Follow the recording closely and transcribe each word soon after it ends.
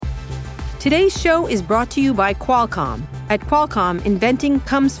Today's show is brought to you by Qualcomm. At Qualcomm, inventing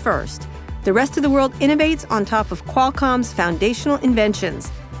comes first. The rest of the world innovates on top of Qualcomm's foundational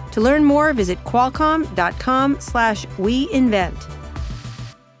inventions. To learn more, visit qualcomm.com/weinvent.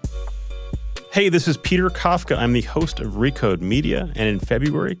 Hey, this is Peter Kafka. I'm the host of Recode Media, and in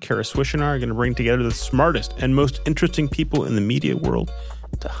February, Kara Swisher and I are going to bring together the smartest and most interesting people in the media world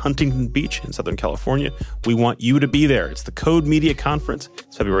to Huntington Beach in Southern California. We want you to be there. It's the Code Media Conference.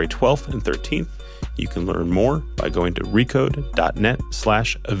 It's February 12th and 13th. You can learn more by going to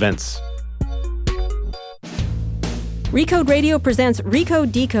recode.net/events. Recode Radio presents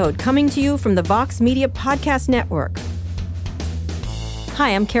Recode Decode, coming to you from the Vox Media Podcast Network. Hi,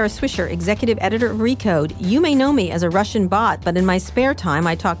 I'm Kara Swisher, executive editor of Recode. You may know me as a Russian bot, but in my spare time,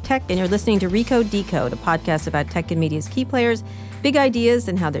 I talk tech, and you're listening to Recode Decode, a podcast about tech and media's key players, big ideas,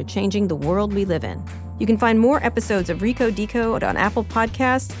 and how they're changing the world we live in. You can find more episodes of Recode Decode on Apple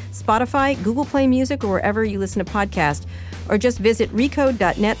Podcasts, Spotify, Google Play Music, or wherever you listen to podcasts, or just visit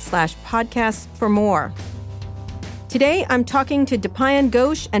recode.net/podcasts for more. Today, I'm talking to Dipayan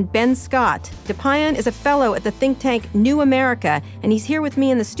Ghosh and Ben Scott. Dipayan is a fellow at the think tank New America, and he's here with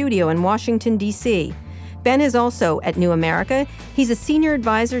me in the studio in Washington, D.C. Ben is also at New America. He's a senior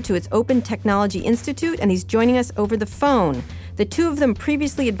advisor to its Open Technology Institute, and he's joining us over the phone. The two of them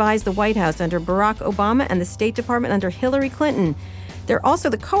previously advised the White House under Barack Obama and the State Department under Hillary Clinton. They're also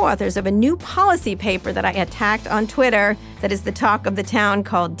the co-authors of a new policy paper that I attacked on Twitter that is the talk of the town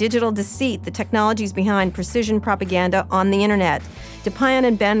called Digital Deceit, the technologies behind precision propaganda on the internet. Dipayan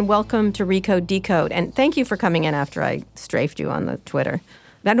and Ben, welcome to Recode Decode. And thank you for coming in after I strafed you on the Twitter.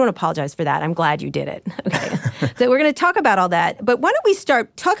 I don't apologize for that. I'm glad you did it. Okay. So we're going to talk about all that. But why don't we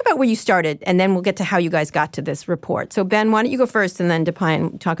talk about where you started, and then we'll get to how you guys got to this report. So Ben, why don't you go first, and then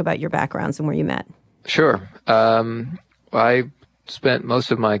Dipayan, talk about your backgrounds and where you met. Sure. I spent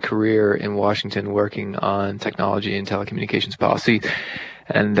most of my career in Washington working on technology and telecommunications policy.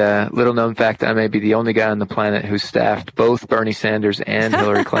 And little known fact, I may be the only guy on the planet who staffed both Bernie Sanders and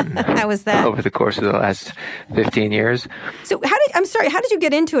Hillary Clinton. How was that? Over the course of the last 15 years. So how did you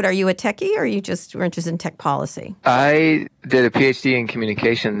get into it? Are you a techie, or are you just were interested in tech policy? I did a PhD in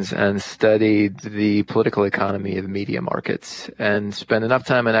communications and studied the political economy of media markets, and spent enough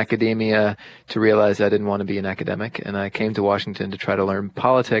time in academia to realize I didn't want to be an academic. And I came to Washington to try to learn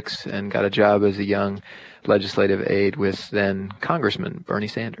politics, and got a job as a young legislative aide with then Congressman Bernie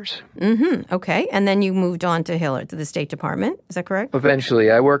Sanders. Mm-hmm. Okay. And then you moved on to Hillary, to the State Department. Is that correct? Eventually.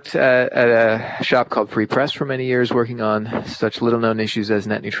 I worked at a shop called Free Press for many years, working on such little-known issues as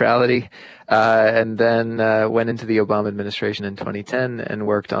net neutrality, and then went into the Obama administration in 2010 and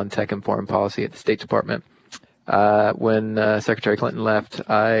worked on tech and foreign policy at the State Department. When Secretary Clinton left,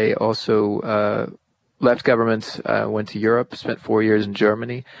 I also left government, went to Europe, spent 4 years in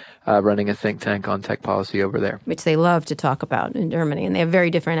Germany, running a think tank on tech policy over there. Which they love to talk about in Germany, and they have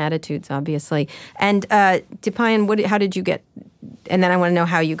very different attitudes, obviously. And Dipayan, how did you get, and then I want to know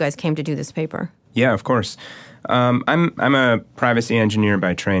how you guys came to do this paper. Yeah, of course. I'm a privacy engineer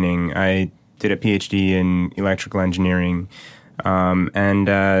by training. I did a PhD in electrical engineering, and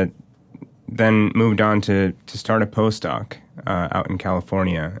then moved on to start a postdoc out in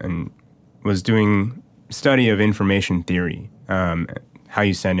California, and was doing study of information theory, how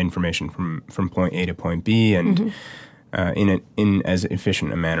you send information from point A to point B, and in as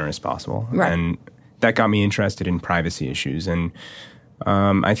efficient a manner as possible. Right. And that got me interested in privacy issues. And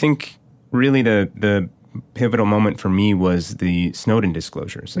I think really the pivotal moment for me was the Snowden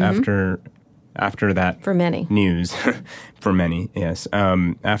disclosures. After that for many news, for many, yes.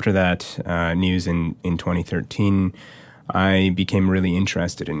 After that news in 2013, I became really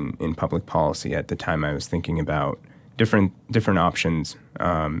interested in public policy. At the time, I was thinking about different options.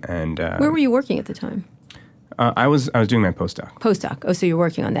 Where were you working at the time? I was doing my postdoc. Postdoc. Oh, so you're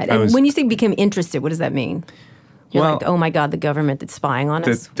working on that. And when you say became interested, what does that mean? You're like, oh my God, the government that's spying on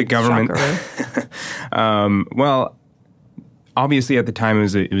us. The government. Well, obviously at the time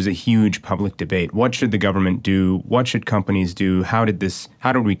it was a huge public debate. What should the government do? What should companies do? How did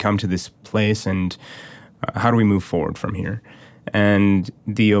we come to this place? And how do we move forward from here? And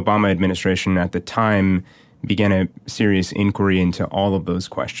the Obama administration at the time began a serious inquiry into all of those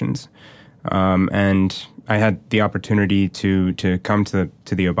questions. And I had the opportunity to come to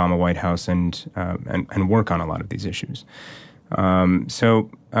the Obama White House and work on a lot of these issues. So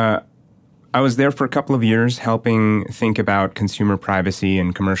I was there for a couple of years helping think about consumer privacy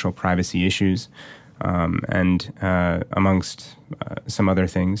and commercial privacy issues, and amongst some other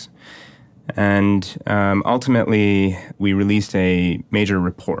things. And ultimately, we released a major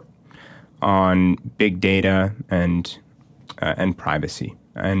report on big data and privacy.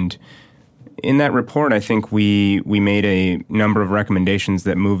 And in that report, I think we made a number of recommendations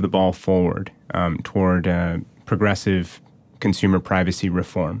that move the ball forward toward progressive consumer privacy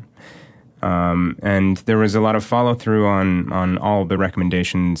reform. And there was a lot of follow-through on all of the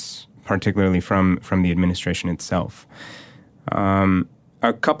recommendations, particularly from the administration itself.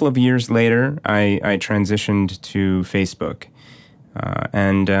 A couple of years later, I transitioned to Facebook,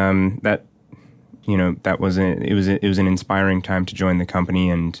 and that was an inspiring time to join the company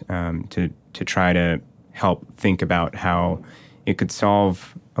and to try to help think about how it could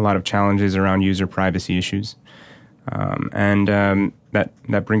solve a lot of challenges around user privacy issues.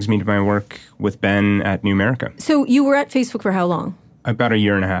 That brings me to my work with Ben at New America. So you were at Facebook for how long? About a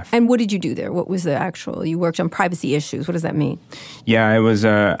year and a half. And what did you do there? What was the actual? You worked on privacy issues. What does that mean? Yeah,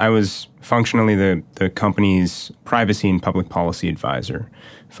 I was functionally the company's privacy and public policy advisor,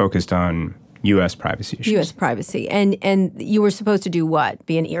 focused on U.S. privacy issues. U.S. privacy. And you were supposed to do what?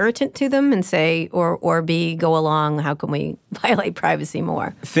 Be an irritant to them and say, or go along, how can we violate privacy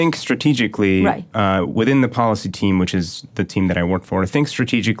more? Think strategically, right. Within the policy team, which is the team that I work for, think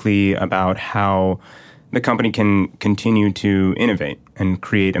strategically about how the company can continue to innovate and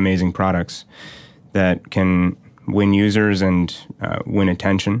create amazing products that can win users and win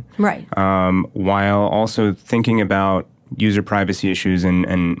attention. Right. While also thinking about user privacy issues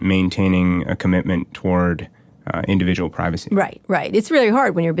and maintaining a commitment toward individual privacy. Right. It's really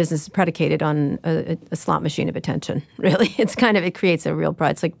hard when your business is predicated on a slot machine of attention, really. It creates a real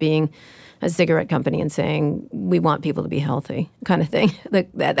pride. It's like being a cigarette company and saying, we want people to be healthy, kind of thing,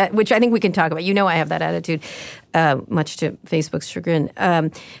 that, which I think we can talk about. I have that attitude, much to Facebook's chagrin.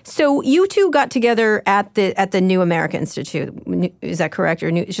 So you two got together at the New America Institute. Is that correct? Or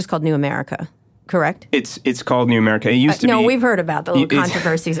it's just called New America, correct? It's called New America. It used to be... No, we've heard about the little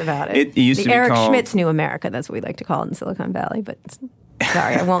controversies about it. It used to be Eric called... Schmidt's New America, that's what we like to call it in Silicon Valley, but...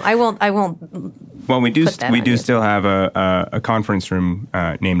 Sorry, I won't. Well, we do still have a conference room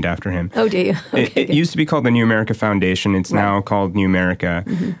named after him. Oh, do you? Okay, it used to be called the New America Foundation. It's now called New America.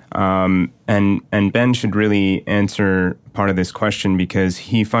 Mm-hmm. And Ben should really answer part of this question because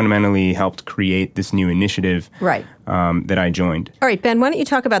he fundamentally helped create this new initiative that I joined. All right, Ben, why don't you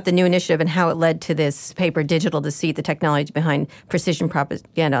talk about the new initiative and how it led to this paper, Digital Deceit, the technology behind precision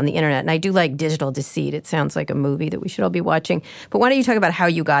propaganda on the internet. And I do like Digital Deceit. It sounds like a movie that we should all be watching. But why don't you talk about how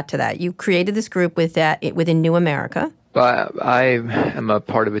you got to that? You created this group within New America. I am a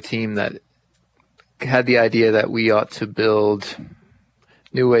part of a team that had the idea that we ought to build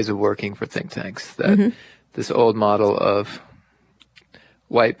new ways of working for think tanks, that this old model of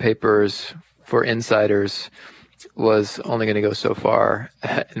white papers for insiders was only going to go so far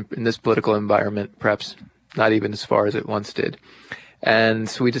in this political environment, perhaps not even as far as it once did. And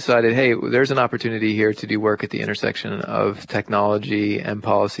so we decided, hey, there's an opportunity here to do work at the intersection of technology and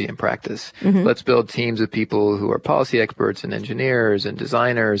policy and practice. Mm-hmm. Let's build teams of people who are policy experts and engineers and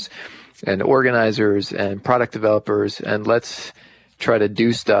designers and organizers and product developers, and let's try to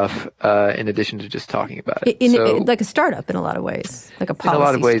do stuff in addition to just talking about it. Like a startup in a lot of ways, like a policy in a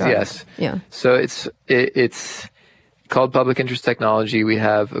lot of ways, startup. Yes. Yeah. So it's called Public Interest Technology. We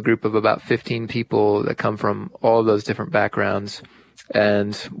have a group of about 15 people that come from all of those different backgrounds.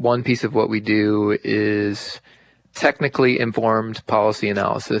 And one piece of what we do is technically informed policy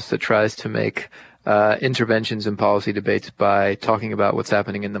analysis that tries to make interventions in policy debates by talking about what's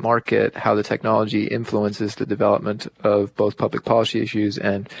happening in the market, how the technology influences the development of both public policy issues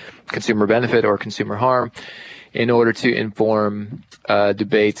and consumer benefit or consumer harm, in order to inform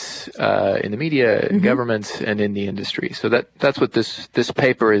debates in the media, in government, and in the industry. So that's what this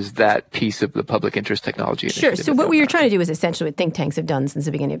paper is, that piece of the public interest technology initiative. Sure. So what we were trying to do is essentially what think tanks have done since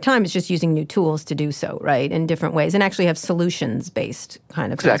the beginning of time, is just using new tools to do so, right, in different ways, and actually have solutions-based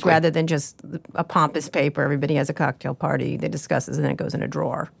kind of things, rather than just a pompous paper. Everybody has a cocktail party, they discusses, and then it goes in a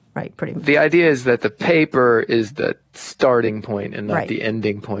drawer. Right, pretty much. The idea is that the paper is the starting point and not the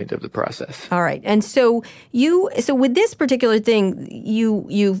ending point of the process. All right. And so with this particular thing,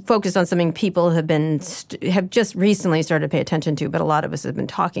 you focused on something people have just recently started to pay attention to, but a lot of us have been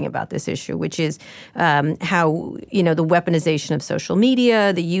talking about this issue, which is how, the weaponization of social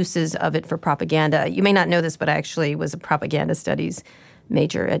media, the uses of it for propaganda. You may not know this, but I actually was a propaganda studies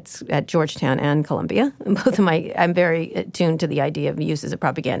major at Georgetown and Columbia. Both of I'm very attuned to the idea of uses of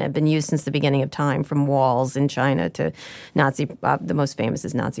propaganda. Have been used since the beginning of time, from walls in China to Nazi. The most famous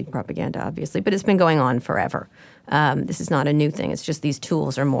is Nazi propaganda, obviously, but it's been going on forever. This is not a new thing. It's just these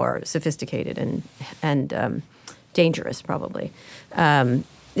tools are more sophisticated and dangerous, probably.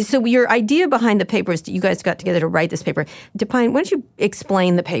 So your idea behind the paper is that you guys got together to write this paper. Dipayan, why don't you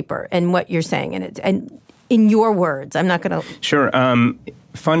explain the paper and what you're saying in it? And In your words, I'm not going to... Sure.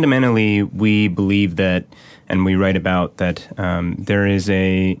 Fundamentally, we believe that, and we write about that, there is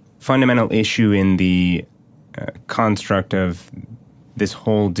a fundamental issue in the construct of this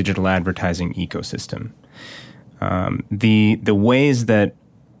whole digital advertising ecosystem. The ways that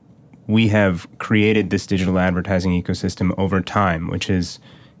we have created this digital advertising ecosystem over time, which is,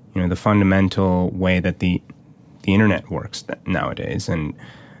 the fundamental way that the internet works nowadays, and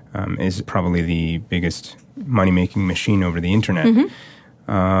is probably the biggest money-making machine over the internet,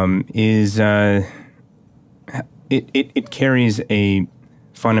 it carries a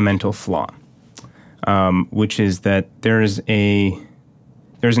fundamental flaw, which is that there's an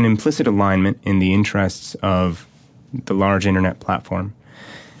implicit alignment in the interests of the large internet platform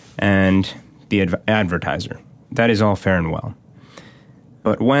and the advertiser. That is all fair and well.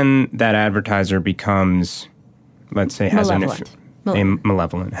 But when that advertiser becomes, let's say, has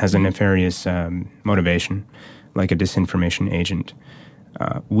malevolent, has a nefarious motivation, like a disinformation agent,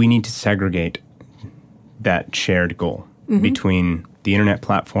 we need to segregate that shared goal between the internet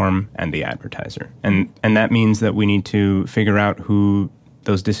platform and the advertiser. And that means that we need to figure out who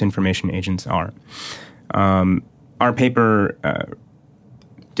those disinformation agents are. Our paper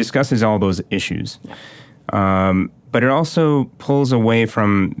discusses all those issues. But it also pulls away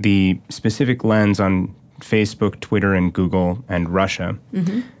from the specific lens on Facebook, Twitter, and Google, and Russia,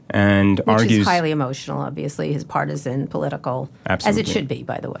 and Which argues... Which is highly emotional, obviously, his partisan, political, Absolutely. As it should be,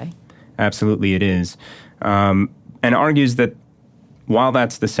 by the way. Absolutely it is. And argues that while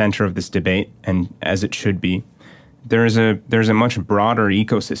that's the center of this debate, and as it should be, there's a much broader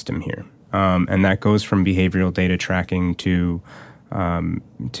ecosystem here, and that goes from behavioral data tracking to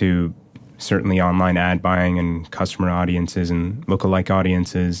certainly online ad buying and customer audiences and lookalike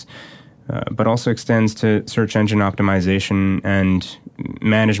audiences, but also extends to search engine optimization and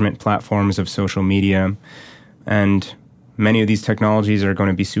management platforms of social media. And many of these technologies are going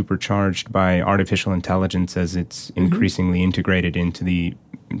to be supercharged by artificial intelligence as it's increasingly integrated into the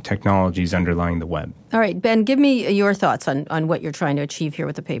technologies underlying the web. All right, Ben, give me your thoughts on what you're trying to achieve here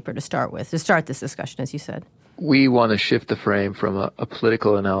with the paper to start this discussion, as you said. We want to shift the frame from a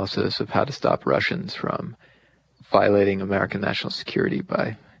political analysis of how to stop Russians from violating American national security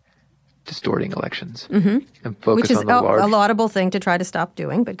by distorting elections, and focus Which is on the large... a laudable thing to try to stop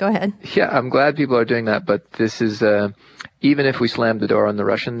doing, but go ahead. Yeah, I'm glad people are doing that, but this is, even if we slammed the door on the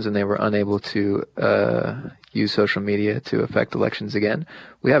Russians and they were unable to use social media to affect elections again,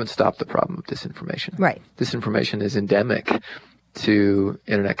 we haven't stopped the problem of disinformation. Right. Disinformation is endemic to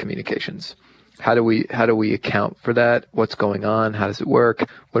internet communications. How do we account for that? What's going on? How does it work?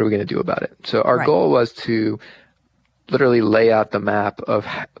 What are we going to do about it? So our goal was to literally lay out the map of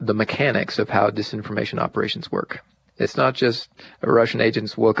the mechanics of how disinformation operations work. It's not just Russian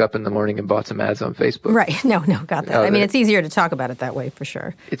agents woke up in the morning and bought some ads on Facebook. Right. No, got that. I mean, it's easier to talk about it that way, for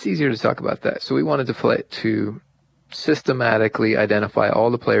sure. It's easier to talk about that. So we wanted to systematically identify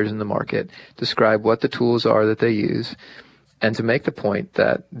all the players in the market, describe what the tools are that they use, and to make the point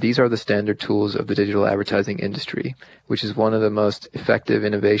that these are the standard tools of the digital advertising industry, which is one of the most effective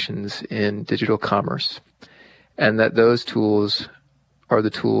innovations in digital commerce, and that those tools are the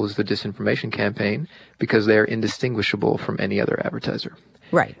tools of the disinformation campaign because they are indistinguishable from any other advertiser.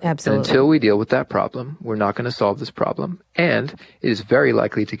 Right, absolutely. And until we deal with that problem, we're not going to solve this problem. And it is very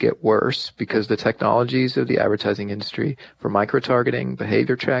likely to get worse because the technologies of the advertising industry for micro-targeting,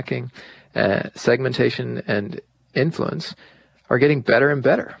 behavior tracking, segmentation, and influence are getting better and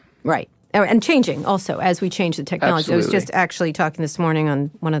better. Right. And changing also as we change the technology. Absolutely. I was just actually talking this morning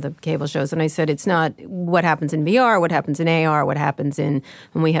on one of the cable shows, and I said it's not what happens in VR, what happens in AR, what happens when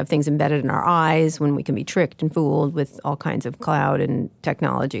we have things embedded in our eyes, when we can be tricked and fooled with all kinds of cloud and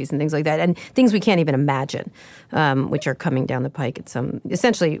technologies and things like that, and things we can't even imagine, which are coming down the pike at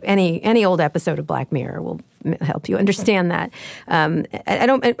essentially any old episode of Black Mirror will help you understand that. I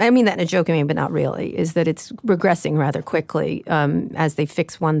mean that in a joking way, but not really, is that it's regressing rather quickly as they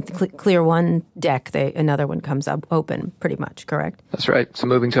fix one, clear one deck, another one comes up open, pretty much, correct? That's right. It's a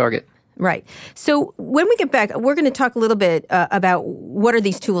moving target. Right. So when we get back, we're going to talk a little bit about what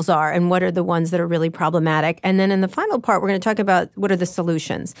these tools are and what are the ones that are really problematic. And then in the final part, we're going to talk about what are the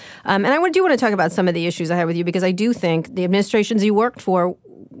solutions. And I do want to talk about some of the issues I have with you, because I do think the administrations you worked for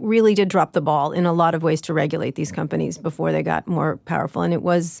really did drop the ball in a lot of ways to regulate these companies before they got more powerful. And it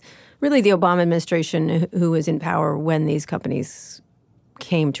was really the Obama administration who was in power when these companies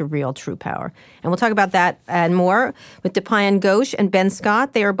came to real true power. And we'll talk about that and more with Dipayan Ghosh and Ben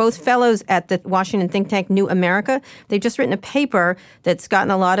Scott. They are both fellows at the Washington think tank New America. They've just written a paper that's gotten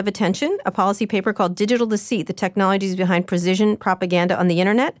a lot of attention, a policy paper called Digital Deceit, the Technologies Behind Precision Propaganda on the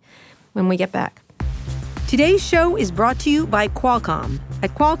Internet, when we get back. Today's show is brought to you by Qualcomm.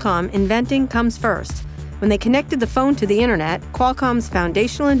 At Qualcomm, inventing comes first. When they connected the phone to the internet, Qualcomm's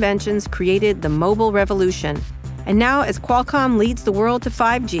foundational inventions created the mobile revolution. And now, as Qualcomm leads the world to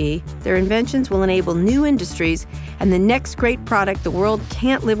 5G, their inventions will enable new industries and the next great product the world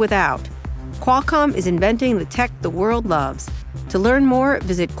can't live without. Qualcomm is inventing the tech the world loves. To learn more,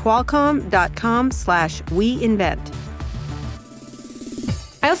 visit qualcomm.com/weinvent.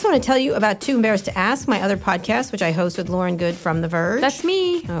 I also want to tell you about Too Embarrassed to Ask, my other podcast, which I host with Lauren Good from The Verge. That's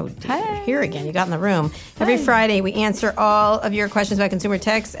me. Oh, dear. Hey. Here again. You got in the room. Every Friday, we answer all of your questions about consumer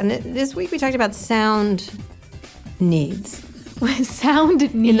techs. And this week, we talked about sound needs.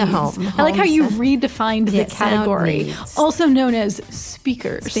 Sound needs. In the home. I like how you sound. redefined the category, also known as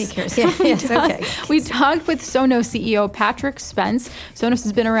speakers. Speakers, yes, okay. We talked with Sonos CEO Patrick Spence. Sonos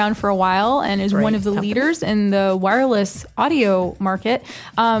has been around for a while and is Great one of the company. leaders in the wireless audio market.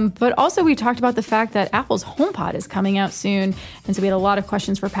 But also we talked about the fact that Apple's HomePod is coming out soon. And so we had a lot of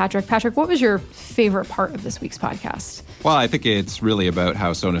questions for Patrick. Patrick, what was your favorite part of this week's podcast? Well, I think it's really about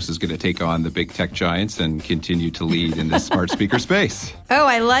how Sonos is going to take on the big tech giants and continue to lead in this smart speaker space. Oh,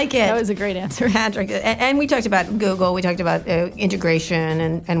 I like it. That was a great answer. Patrick. And we talked about Google. We talked about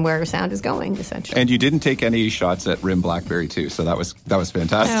integration and where sound is going, essentially. And you didn't take any shots at RIM BlackBerry too, so that was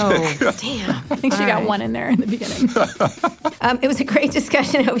fantastic. Oh, damn. I think she got one in there in the beginning. It was a great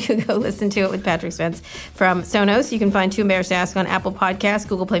discussion. I hope you go listen to it with Patrick Spence from Sonos. You can find Too Embarrassed to Ask on Apple Podcasts,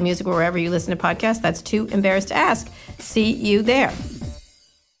 Google Play Music, or wherever you listen to podcasts. That's Too Embarrassed to Ask. See you there.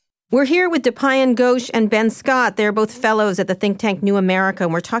 We're here with Dipayan Ghosh and Ben Scott. They're both fellows at the think tank New America,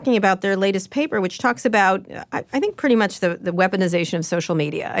 and we're talking about their latest paper, which talks about, I think, pretty much the weaponization of social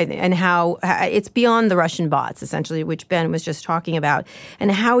media and how it's beyond the Russian bots, essentially, which Ben was just talking about,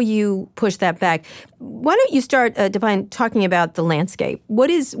 and how you push that back. Why don't you start, Dipayan, talking about the landscape? What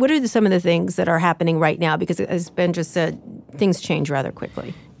are some of the things that are happening right now? Because, as Ben just said, things change rather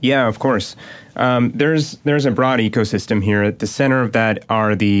quickly. Yeah, of course. There's a broad ecosystem here. At the center of that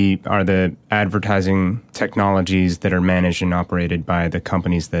are the advertising technologies that are managed and operated by the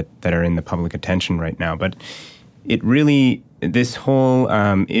companies that are in the public attention right now. But it really, this whole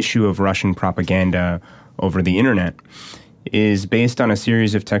issue of Russian propaganda over the internet is based on a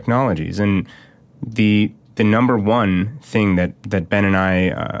series of technologies. And the number one thing that Ben and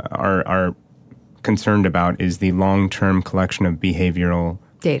I are concerned about is the long-term collection of behavioral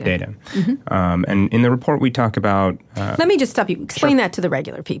data. Mm-hmm. And in the report, we talk about... Let me just stop you. Explain that to the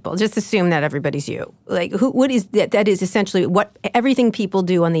regular people. Just assume that everybody's you. Like, what is that? That is essentially what everything people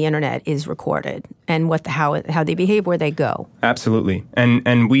do on the internet is recorded, and how they behave, where they go. Absolutely.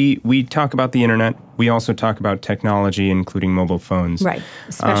 And we talk about the internet. We also talk about technology, including mobile phones. Right,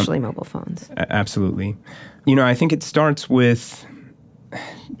 especially mobile phones. Absolutely. I think it starts with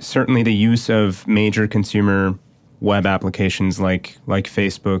certainly the use of major consumer web applications like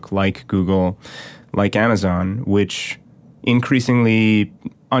Facebook, like Google, like Amazon, which increasingly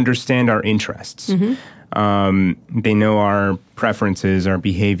understand our interests. Mm-hmm. They know our preferences, our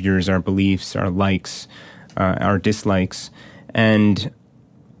behaviors, our beliefs, our likes, our dislikes, and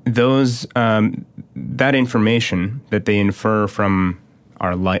those that information that they infer from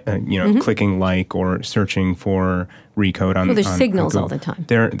our mm-hmm. clicking like or searching for Recode on. Well, there's signals Google. All the time.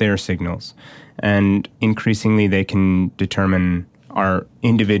 They're signals. And increasingly, they can determine our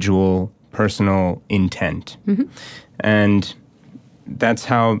individual personal intent, mm-hmm. and that's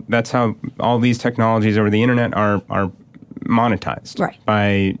how all these technologies over the internet are monetized, right.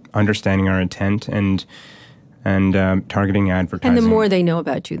 by understanding our intent and targeting advertising. And the more they know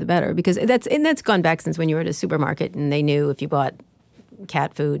about you, the better, because that's gone back since when you were at a supermarket and they knew if you bought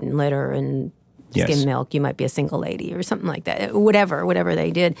cat food and litter and skim milk, you might be a single lady or something like that. Whatever they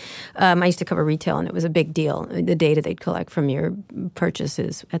did. I used to cover retail, and it was a big deal, the data they'd collect from your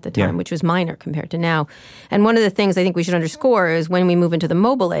purchases at the time, which was minor compared to now. And one of the things I think we should underscore is when we move into the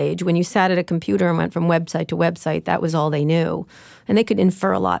mobile age, when you sat at a computer and went from website to website, that was all they knew. And they could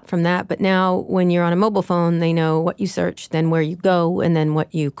infer a lot from that. But now when you're on a mobile phone, they know what you search, then where you go, and then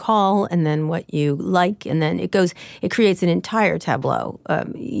what you call, and then what you like. And then it creates an entire tableau.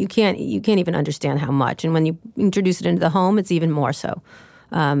 You can't even understand how much. And when you introduce it into the home, it's even more so.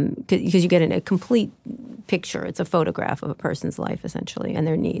 Because you get a complete picture. It's a photograph of a person's life, essentially, and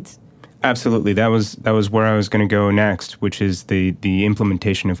their needs. Absolutely. That was where I was going to go next, which is the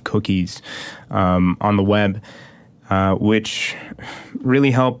implementation of cookies on the web. Which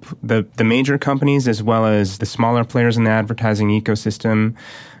really help the major companies as well as the smaller players in the advertising ecosystem,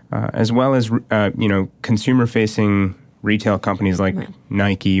 as well as consumer-facing retail companies like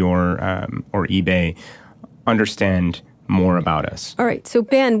Nike or eBay understand more about us. All right. So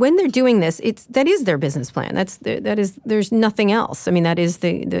Ben, when they're doing this, that is their business plan. There's nothing else. I mean, that is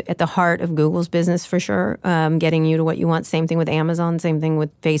the at the heart of Google's business for sure. Getting you to what you want. Same thing with Amazon. Same thing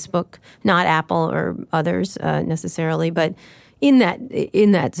with Facebook. Not Apple or others necessarily, but in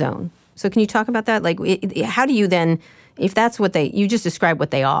that zone. So can you talk about that? Like, how do you then, if that's what you just described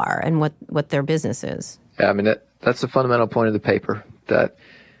what they are and what their business is? Yeah, I mean that's the fundamental point of the paper, that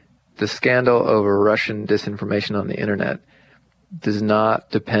the scandal over Russian disinformation on the internet does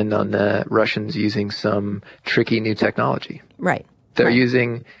not depend on the Russians using some tricky new technology. Right. They're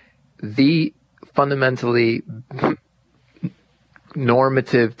using the fundamentally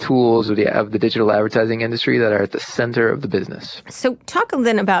normative tools of the digital advertising industry that are at the center of the business. So talk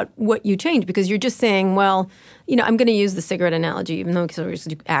then about what you changed, because you're just saying, well, I'm going to use the cigarette analogy, even though cigarettes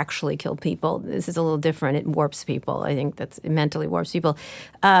actually kill people. This is a little different. It warps people. I think it mentally warps people.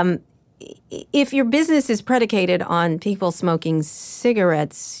 If your business is predicated on people smoking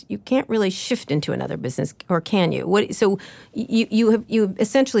cigarettes, you can't really shift into another business, or can you? So you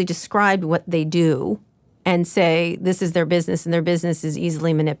essentially described what they do and say this is their business, and their business is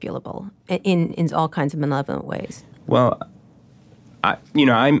easily manipulable in all kinds of malevolent ways. Well,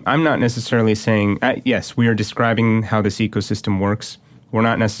 I'm not necessarily saying yes, we are describing how this ecosystem works. We're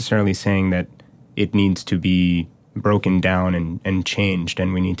not necessarily saying that it needs to be broken down and changed,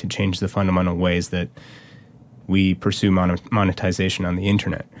 and we need to change the fundamental ways that we pursue monetization on the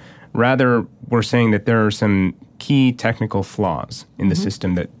internet. Rather, we're saying that there are some key technical flaws in the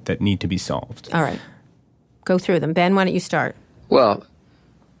system that need to be solved. All right. Go through them. Ben, why don't you start? Well,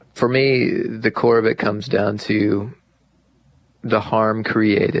 for me, the core of it comes down to the harm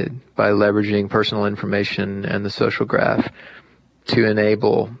created by leveraging personal information and the social graph to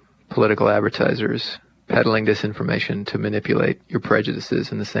enable political advertisers peddling disinformation to manipulate your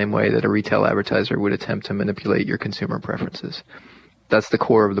prejudices in the same way that a retail advertiser would attempt to manipulate your consumer preferences. That's the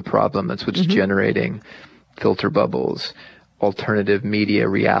core of the problem. That's what's generating filter bubbles, alternative media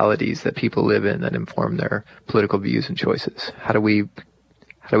realities that people live in that inform their political views and choices. How do we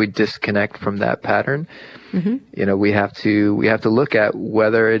disconnect from that pattern? We have to look at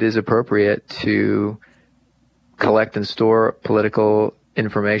whether it is appropriate to collect and store political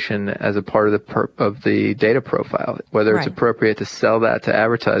information as a part of the data profile, whether it's appropriate to sell that to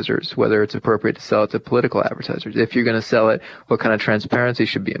advertisers, whether it's appropriate to sell it to political advertisers. If you're going to sell it, what kind of transparency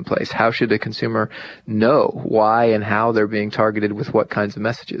should be in place? How should the consumer know why and how they're being targeted with what kinds of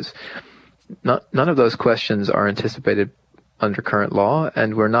messages? None of those questions are anticipated under current law,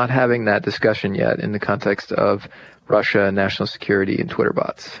 and we're not having that discussion yet in the context of Russia, national security, and Twitter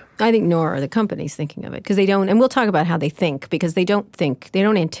bots. I think nor are the companies thinking of it, because they don't, and we'll talk about how they think, because they don't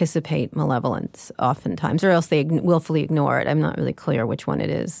anticipate malevolence oftentimes, or else they willfully ignore it. I'm not really clear which one it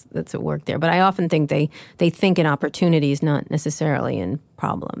is that's at work there, but I often think they think in opportunities, not necessarily in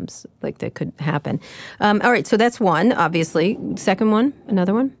problems like that could happen. All right, so that's one, obviously. Second one,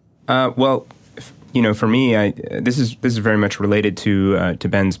 another one? Well, for me, this is very much related to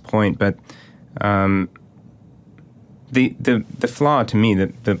Ben's point, but the flaw to me,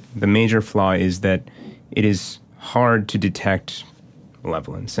 the major flaw is that it is hard to detect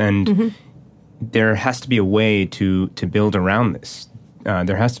malevolence, and there has to be a way to build around this.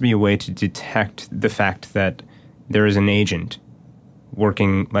 There has to be a way to detect the fact that there is an agent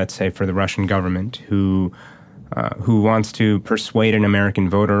working, let's say, for the Russian government who wants to persuade an American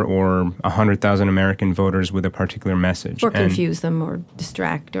voter or 100,000 American voters with a particular message. Or confuse them or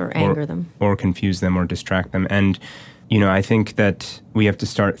distract or anger them. Or confuse them or distract them. And, I think that we have to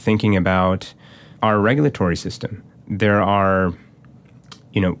start thinking about our regulatory system. There are,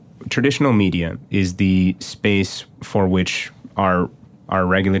 traditional media is the space for which our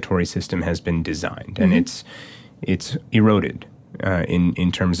regulatory system has been designed. And it's eroded.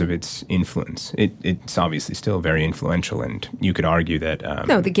 In terms of its influence. It's obviously still very influential, and you could argue that...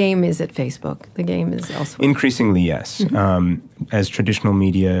 no, the game is at Facebook. The game is elsewhere. Increasingly, yes. As traditional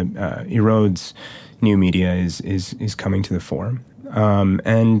media erodes, new media is coming to the fore.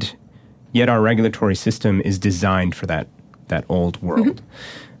 And yet our regulatory system is designed for that old world.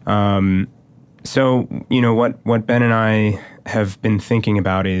 So, what Ben and I have been thinking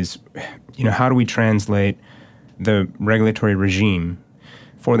about is, how do we translate the regulatory regime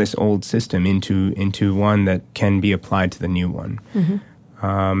for this old system into one that can be applied to the new one.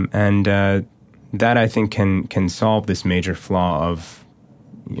 And that, I think, can solve this major flaw of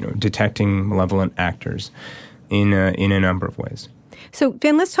detecting malevolent actors in a number of ways. So,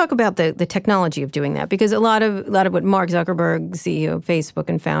 Ben, let's talk about the technology of doing that, because a lot of what Mark Zuckerberg, CEO of Facebook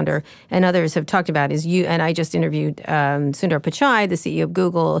and founder, and others have talked about is and I just interviewed Sundar Pichai, the CEO of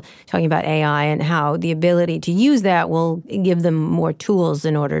Google, talking about AI and how the ability to use that will give them more tools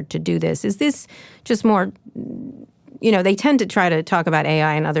in order to do this. Is this just more... they tend to try to talk about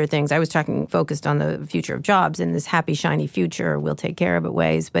AI and other things. I was focused on the future of jobs and this happy, shiny future, we'll take care of it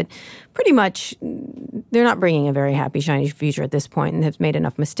ways. But pretty much they're not bringing a very happy, shiny future at this point and have made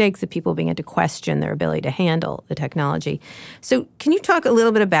enough mistakes that people begin to question their ability to handle the technology. So can you talk a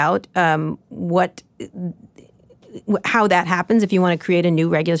little bit about how that happens if you want to create a new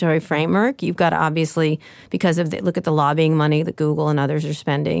regulatory framework? You've got to obviously, because of look at the lobbying money that Google and others are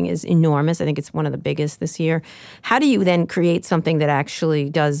spending is enormous. I think it's one of the biggest this year. How do you then create something that actually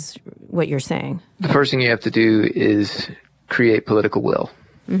does what you're saying? The first thing you have to do is create political will.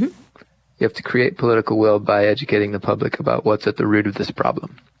 Mm-hmm. You have to create political will by educating the public about what's at the root of this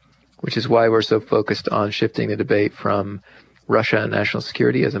problem, which is why we're so focused on shifting the debate from Russia and national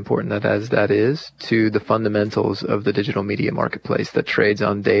security, as important as that is, to the fundamentals of the digital media marketplace that trades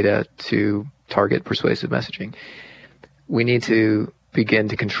on data to target persuasive messaging. We need to begin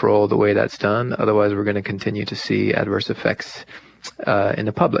to control the way that's done. Otherwise, we're going to continue to see adverse effects in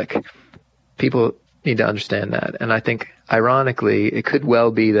the public. People need to understand that. And I think, ironically, it could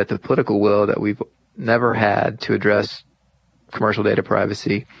well be that the political will that we've never had to address commercial data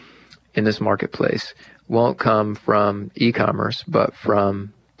privacy in this marketplace won't come from e-commerce, but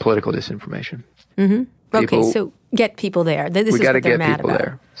from political disinformation. Mm-hmm. Okay, so get people there. This we got to get people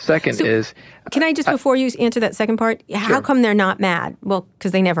there. Second is... Can I just, before you answer that second part, how come they're not mad? Well,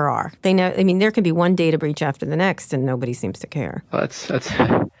 because they never are. They know. I mean, there can be one data breach after the next, and nobody seems to care. Well,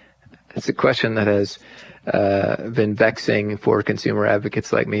 that's a question that has been vexing for consumer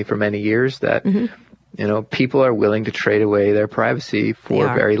advocates like me for many years, that, people are willing to trade away their privacy for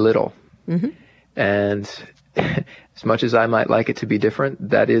very little. Mm-hmm. And as much as I might like it to be different,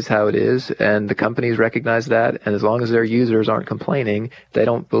 that is how it is. And the companies recognize that. And as long as their users aren't complaining, they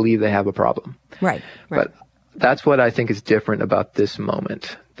don't believe they have a problem. Right. But that's what I think is different about this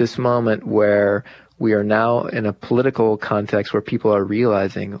moment where we are now in a political context where people are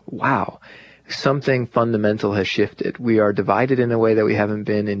realizing, wow, something fundamental has shifted. We are divided in a way that we haven't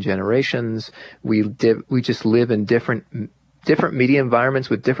been in generations. We just live in different media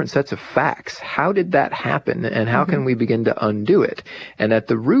environments with different sets of facts. How did that happen, and how can we begin to undo it? And at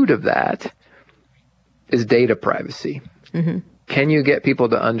the root of that is data privacy. Mm-hmm. Can you get people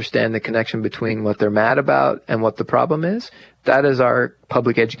to understand the connection between what they're mad about and what the problem is? That is our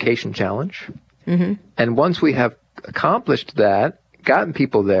public education challenge. Mm-hmm. And once we have accomplished that, gotten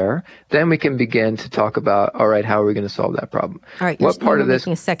people there, then we can begin to talk about, all right, how are we going to solve that problem? All right, what part of this?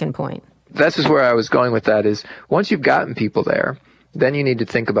 Making a second point. This is where I was going with that, is once you've gotten people there, then you need to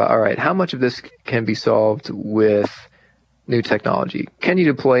think about, all right, how much of this can be solved with new technology? Can you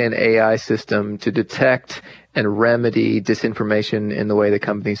deploy an AI system to detect and remedy disinformation in the way that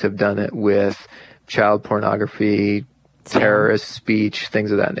companies have done it with child pornography, terrorist speech,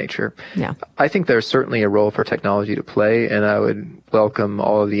 things of that nature? Yeah. I think there's certainly a role for technology to play, and I would welcome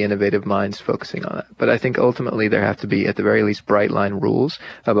all of the innovative minds focusing on it. But I think ultimately there have to be, at the very least, bright line rules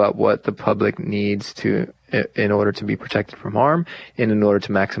about what the public needs to, in order to be protected from harm and in order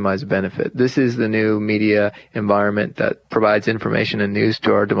to maximize benefit. This is the new media environment that provides information and news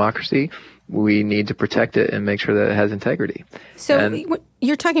to our democracy. We need to protect it and make sure that it has integrity. So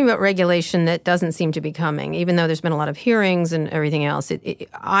you're talking about regulation that doesn't seem to be coming, even though there's been a lot of hearings and everything else.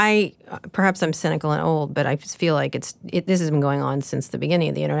 Perhaps I'm cynical and old, but I just feel like this has been going on since the beginning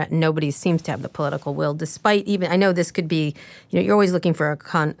of the internet. Nobody seems to have the political will, despite even, I know this could be, you're always looking for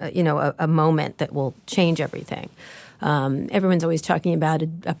a moment that will change everything. Everyone's always talking about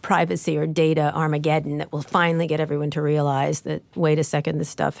a privacy or data Armageddon that will finally get everyone to realize that, wait a second, this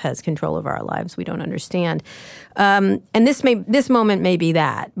stuff has control over our lives we don't understand. And this moment may be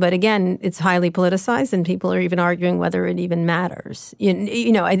that. But again, it's highly politicized, and people are even arguing whether it even matters.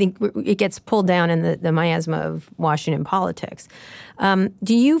 I think it gets pulled down in the miasma of Washington politics.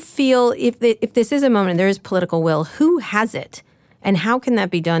 Do you feel if this is a moment and there is political will, who has it? And how can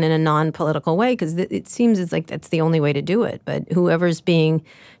that be done in a non-political way? Because it seems it's like that's the only way to do it. But whoever's being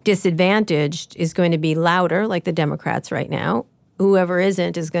disadvantaged is going to be louder, like the Democrats right now. Whoever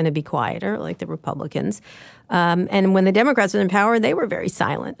isn't is going to be quieter, like the Republicans. And when the Democrats were in power, they were very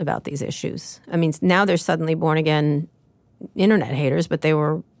silent about these issues. I mean, now they're suddenly born-again internet haters, but they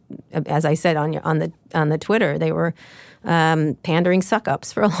were, as I said on the Twitter, they were pandering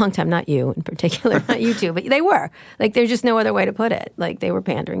suck-ups for a long time. Not you in particular, not you two, but they were. Like, there's just no other way to put it. Like, they were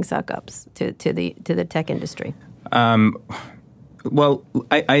pandering suck-ups to the tech industry. Well,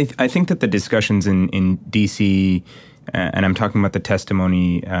 I think that the discussions in D.C., and I'm talking about the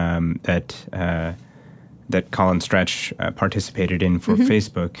testimony that Colin Stretch participated in for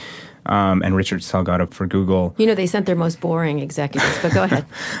Facebook, and Richard Salgado for Google. You know, they sent their most boring executives, but go ahead.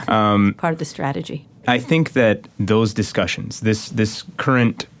 Part of the strategy. I think that those discussions, this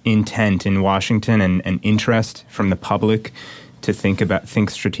current intent in Washington and interest from the public to think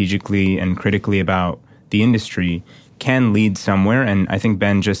strategically and critically about the industry can lead somewhere. And I think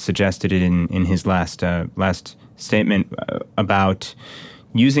Ben just suggested it in his last statement about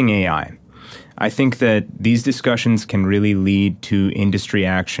using AI. I think that these discussions can really lead to industry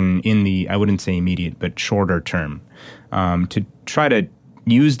action in the, I wouldn't say immediate, but shorter term, to try to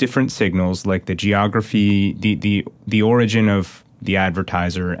use different signals like the geography, the origin of the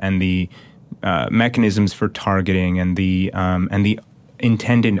advertiser, and the mechanisms for targeting, and the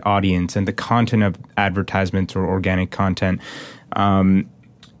intended audience, and the content of advertisements or organic content.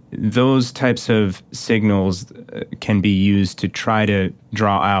 Those types of signals can be used to try to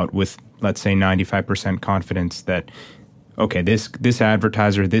draw out with, let's say, 95% confidence that, okay, this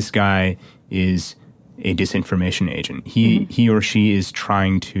advertiser, this guy is a disinformation agent. He or she is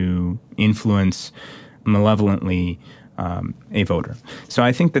trying to influence malevolently a voter. So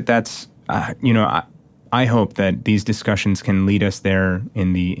I think that's I hope that these discussions can lead us there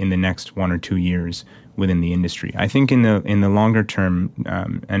in the next 1 or 2 years within the industry. I think in the longer term,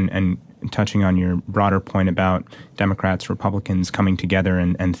 and touching on your broader point about Democrats, Republicans coming together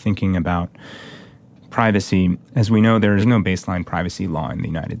and thinking about privacy, as we know, there is no baseline privacy law in the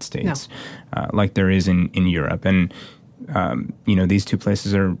United States, like there is in Europe. And, these two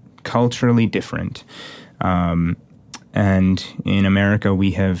places are culturally different. And in America,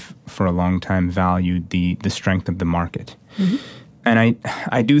 we have for a long time valued the strength of the market. Mm-hmm. And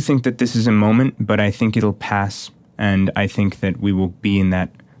I do think that this is a moment, but I think it'll pass. And I think that we will be in that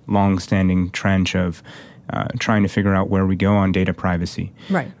long-standing trench of trying to figure out where we go on data privacy.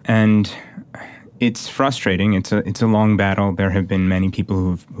 Right. And it's frustrating. It's a long battle. There have been many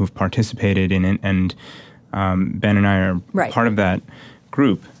people who've participated in it, and Ben and I are part of that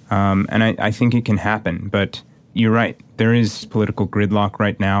group. And I think it can happen. But you're right. There is political gridlock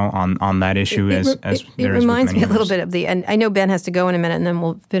right now on that issue. It reminds me a little bit of and I know Ben has to go in a minute, and then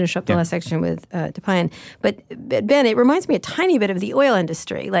we'll finish up the last section with Dipayan. But Ben, it reminds me a tiny bit of the oil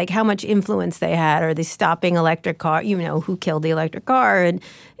industry, like how much influence they had, or the stopping electric car. Who killed the electric car, and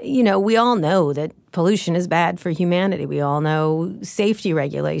we all know that pollution is bad for humanity. We all know safety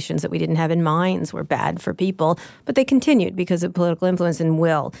regulations that we didn't have in mines were bad for people, but they continued because of political influence and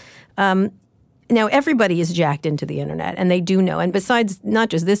will. Now, everybody is jacked into the internet, and they do know. And besides not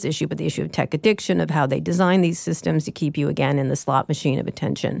just this issue, but the issue of tech addiction, of how they design these systems to keep you, again, in the slot machine of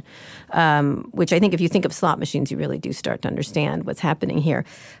attention, which I think if you think of slot machines, you really do start to understand what's happening here.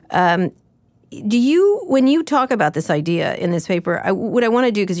 When you talk about this idea in this paper, what I want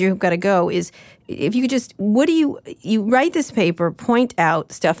to do, because you've got to go, is if you could just, you write this paper, point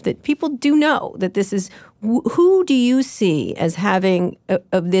out stuff that people do know, that this is, who do you see as having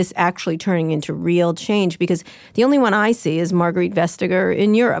of this actually turning into real change? Because the only one I see is Marguerite Vestager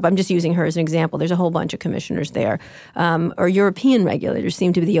in Europe. I'm just using her as an example. There's a whole bunch of commissioners there. Or European regulators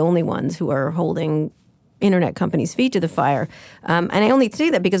seem to be the only ones who are holding internet companies' feet to the fire. And I only say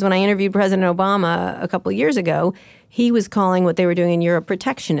that because when I interviewed President Obama a couple of years ago, he was calling what they were doing in Europe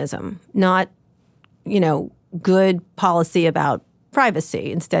protectionism, not, good policy about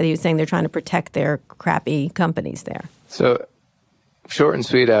privacy. Instead, he was saying they're trying to protect their crappy companies there. So, short and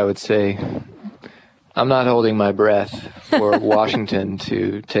sweet, I would say, I'm not holding my breath for Washington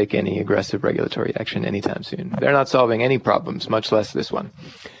to take any aggressive regulatory action anytime soon. They're not solving any problems, much less this one.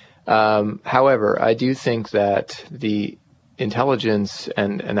 However, I do think that the intelligence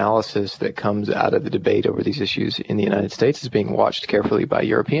and analysis that comes out of the debate over these issues in the United States is being watched carefully by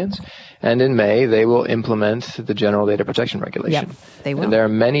Europeans. And in May, they will implement the General Data Protection Regulation. Yep, they will. And there are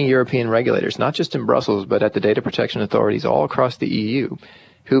many European regulators, not just in Brussels, but at the data protection authorities all across the EU,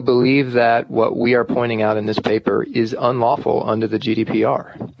 who believe that what we are pointing out in this paper is unlawful under the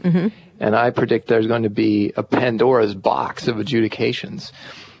GDPR. Mm-hmm. And I predict there's going to be a Pandora's box of adjudications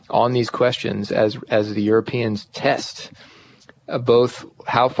on these questions as the Europeans test both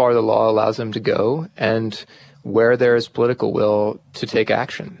how far the law allows them to go and where there is political will to take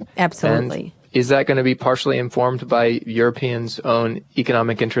action. Absolutely. And is that going to be partially informed by Europeans' own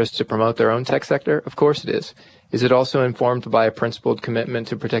economic interests to promote their own tech sector? Of course it is. Is it also informed by a principled commitment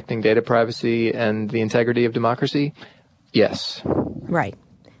to protecting data privacy and the integrity of democracy? Yes. Right.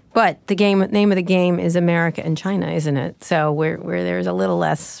 But the name of the game is America and China, isn't it? So where there's a little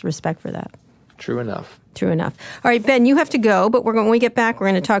less respect for that. True enough. True enough. All right, Ben, you have to go, but when we get back, we're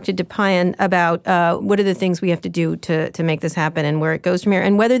going to talk to Dipayan about what are the things we have to do to make this happen and where it goes from here,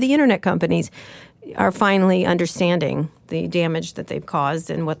 and whether the internet companies are finally understanding the damage that they've caused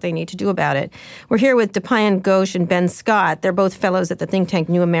and what they need to do about it. We're here with Dipayan Ghosh and Ben Scott. They're both fellows at the think tank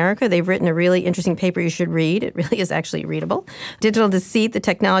New America. They've written a really interesting paper you should read. It really is actually readable. Digital Deceit, the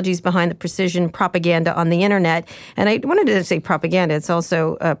technologies behind the precision propaganda on the internet. And I wanted to say propaganda. It's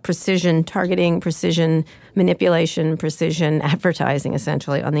also precision targeting, precision manipulation, precision advertising,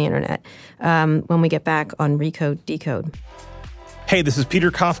 essentially, on the internet. When we get back on Recode, Decode. Hey, this is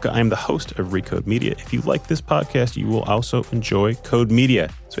Peter Kafka. I'm the host of Recode Media. If you like this podcast, you will also enjoy Code Media.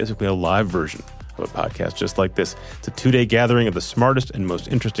 It's basically a live version of a podcast just like this. It's a 2-day gathering of the smartest and most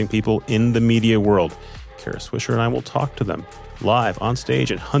interesting people in the media world. Kara Swisher and I will talk to them live on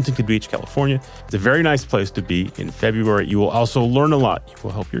stage in Huntington Beach, California. It's a very nice place to be in February. You will also learn a lot. You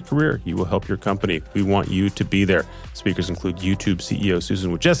will help your career. You will help your company. We want you to be there. Speakers include YouTube CEO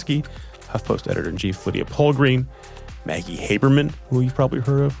Susan Wojcicki, HuffPost Editor-in-Chief Lydia Polgreen, Maggie Haberman, who you've probably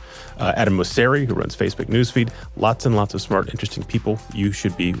heard of, Adam Mosseri, who runs Facebook Newsfeed. Lots and lots of smart, interesting people. You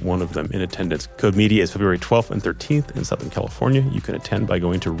should be one of them in attendance. Code Media is February 12th and 13th in Southern California. You can attend by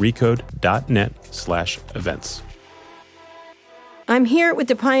going to recode.net/events. I'm here with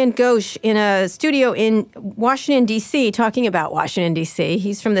Dipayan Ghosh in a studio in Washington, D.C., talking about Washington, D.C.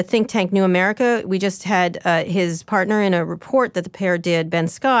 He's from the think tank New America. We just had his partner in a report that the pair did, Ben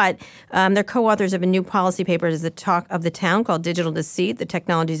Scott. They're co-authors of a new policy paper as the talk of the town called Digital Deceit, the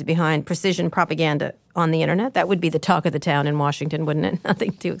technologies behind precision propaganda on the internet. That would be the talk of the town in Washington, wouldn't it?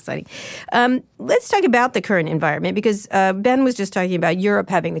 Nothing too exciting. Let's talk about the current environment, because Ben was just talking about Europe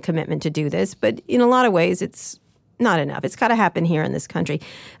having the commitment to do this, but in a lot of ways it's not enough. It's got to happen here in this country.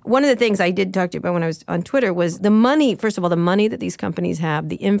 One of the things I did talk to you about when I was on Twitter was the money, first of all, the money that these companies have,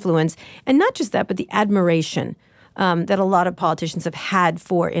 the influence, and not just that, but the admiration that a lot of politicians have had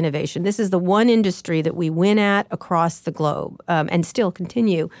for innovation. This is the one industry that we win at across the globe and still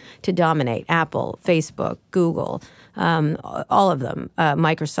continue to dominate. Apple, Facebook, Google, all of them,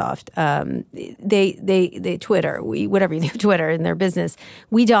 Microsoft, they Twitter, whatever you do, Twitter in their business,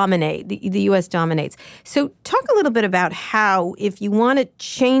 we dominate. The U.S. dominates. So talk a little bit about how, if you want to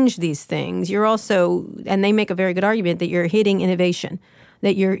change these things, you're also, and they make a very good argument that you're hitting innovation.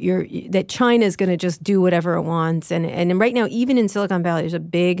 That that China is going to just do whatever it wants, and right now, even in Silicon Valley, there's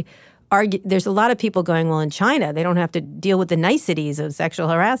a lot of people going, well, in China, they don't have to deal with the niceties of sexual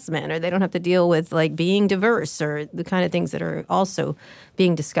harassment, or they don't have to deal with like being diverse, or the kind of things that are also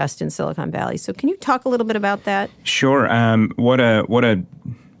being discussed in Silicon Valley. So, can you talk a little bit about that? Sure. What a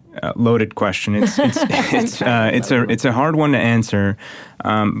loaded question. It's a hard one to answer,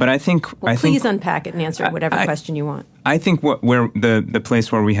 but I think. Please unpack it and answer whatever question you want. I think where the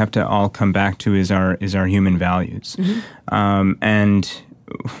place where we have to all come back to is our human values, and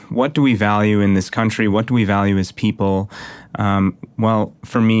what do we value in this country? What do we value as people? Well,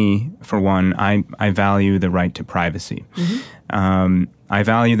 for me, for one, I value the right to privacy. I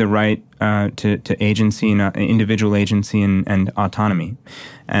value the right to agency and individual agency and autonomy.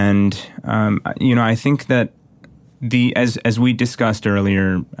 And I think that as we discussed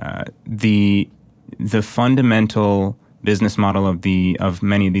earlier, the fundamental business model of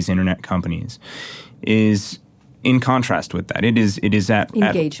many of these internet companies is in contrast with that. It is at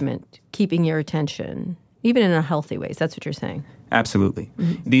engagement, keeping your attention, even in a healthy way. That's what you're saying. Absolutely.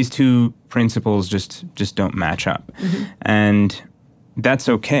 These two principles just don't match up, and that's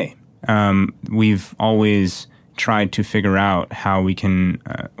okay. We've always tried to figure out how we can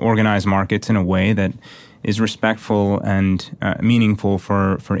organize markets in a way that is respectful and meaningful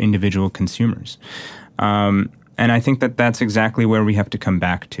for individual consumers. And I think that that's exactly where we have to come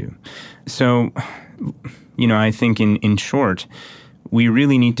back to. So, I think in short, we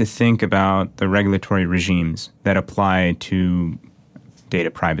really need to think about the regulatory regimes that apply to data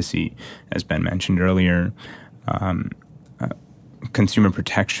privacy, as Ben mentioned earlier, consumer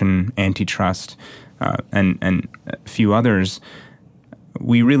protection, antitrust, and a few others.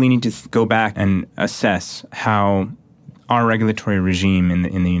 We really need to go back and assess how our regulatory regime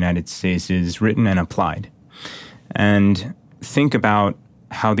in the United States is written and applied, and think about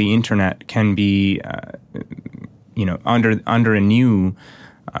how the internet can be, under a new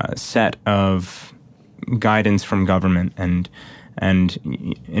set of guidance from government and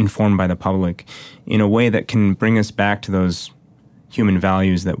informed by the public in a way that can bring us back to those human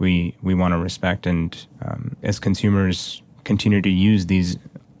values that we want to respect, and as consumers continue to use these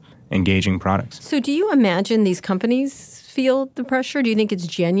engaging products. So do you imagine these companies feel the pressure? Do you think it's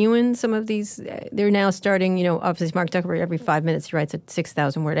genuine? Some of these, they're now starting, obviously Mark Zuckerberg, every 5 minutes he writes a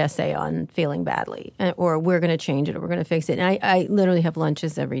 6,000-word essay on feeling badly, or we're going to change it, or we're going to fix it. And I literally have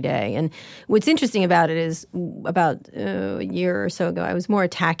lunches every day. And what's interesting about it is about a year or so ago, I was more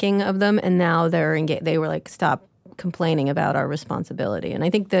attacking of them, and now they were like, stop complaining about our responsibility. And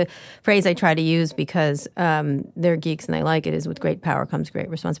I think the phrase I try to use, because they're geeks and they like it, is with great power comes great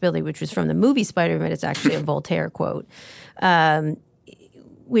responsibility, which was from the movie Spider-Man. It's actually a Voltaire quote,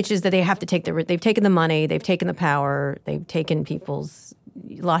 which is that they have to they've taken the money, they've taken the power, they've taken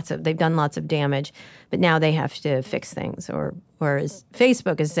they've done lots of damage, but now they have to fix things. Or as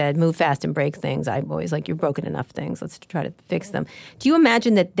Facebook has said, move fast and break things. I'm always like, you've broken enough things. Let's try to fix them. Do you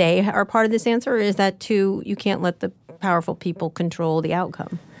imagine that they are part of this answer, or is that too, you can't let the powerful people control the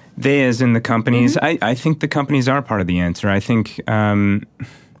outcome? They, as in the companies, I think the companies are part of the answer. I think the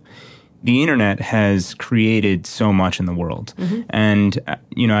internet has created so much in the world. And,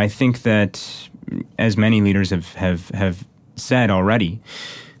 I think that, as many leaders have said already,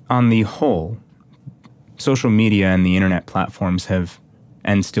 on the whole, social media and the internet platforms have,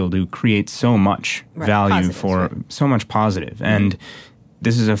 and still do, create so much value so much positive. And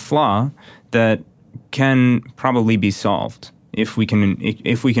this is a flaw that can probably be solved if we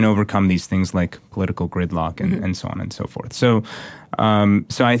can overcome these things like political gridlock and so on and so forth. So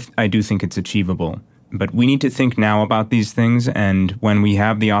I do think it's achievable. But we need to think now about these things, and when we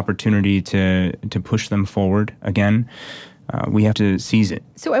have the opportunity to push them forward again, we have to seize it.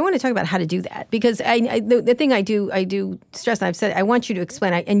 So I want to talk about how to do that, because the thing I do stress, and I've said, I want you to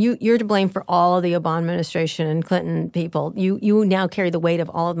explain, and you're to blame for all of the Obama administration and Clinton people. You now carry the weight of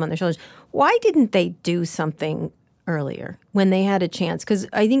all of them on their shoulders. Why didn't they do something earlier when they had a chance? Because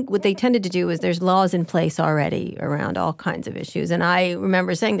I think what they tended to do is there's laws in place already around all kinds of issues. And I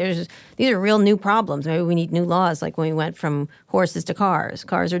remember saying these are real new problems. Maybe we need new laws, like when we went from horses to cars.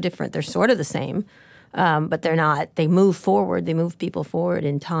 Cars are different. They're sort of the same. But they're not. They move forward. They move people forward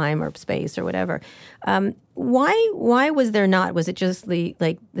in time or space or whatever. Why was there not? Was it just the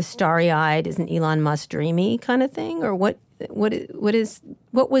starry-eyed, isn't Elon Musk dreamy kind of thing, or what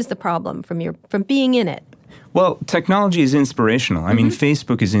was the problem from being in it? Well, technology is inspirational. I mean,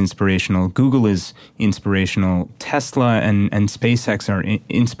 Facebook is inspirational. Google is inspirational. Tesla and SpaceX are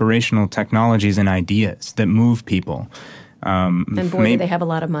inspirational technologies and ideas that move people. And boy, do they have a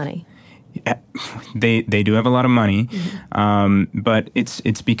lot of money. They do have a lot of money, but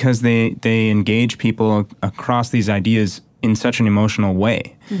it's because they engage people across these ideas in such an emotional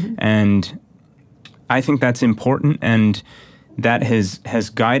way, and I think that's important, and that has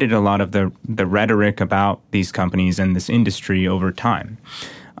guided a lot of the rhetoric about these companies and this industry over time.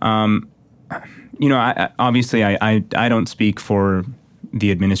 Obviously I don't speak for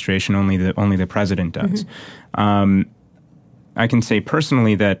the administration. Only the president does. I can say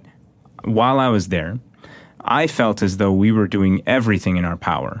personally that while I was there, I felt as though we were doing everything in our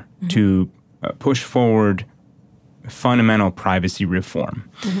power to push forward fundamental privacy reform.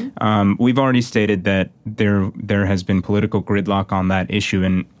 We've already stated that there has been political gridlock on that issue,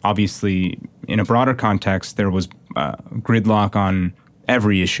 and obviously, in a broader context, there was gridlock on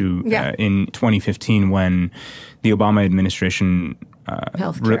every issue in 2015 when the Obama administration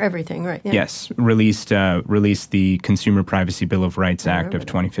healthcare, everything, right? Yeah. Yes, released the Consumer Privacy Bill of Rights Act of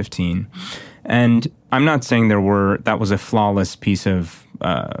 2015, and I'm not saying that was a flawless piece of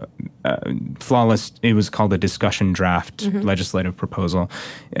flawless. It was called a discussion draft legislative proposal.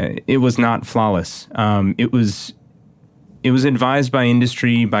 It was not flawless. It was advised by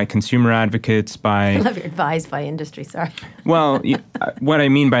industry, by consumer advocates, by... I love your advised by industry, sorry. Well, what I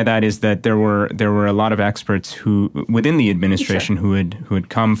mean by that is that there were a lot of experts within the administration who had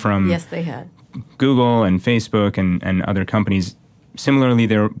come from... Yes, they had. Google and Facebook and other companies. Similarly,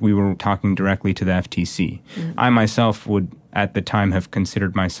 we were talking directly to the FTC. I myself would, at the time, have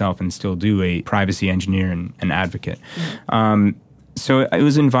considered myself, and still do, a privacy engineer and advocate. So it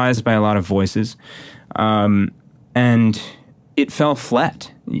was advised by a lot of voices. And it fell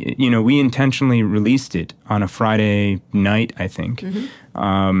flat. We intentionally released it on a Friday night, I think.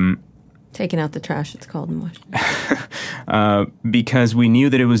 Taking out the trash, it's called in Washington. Because we knew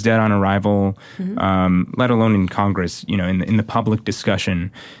that it was dead on arrival, let alone in Congress, in the public discussion.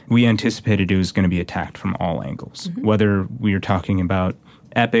 We anticipated it was going to be attacked from all angles, whether we are talking about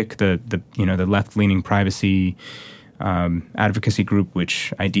Epic, the left-leaning privacy advocacy group,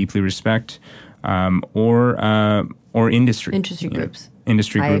 which I deeply respect, or industry. Industry groups.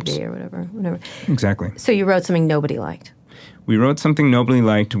 Industry groups. IAB or whatever. Exactly. So you wrote something nobody liked. We wrote something nobody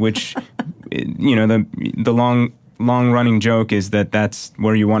liked, which, the long running joke is that that's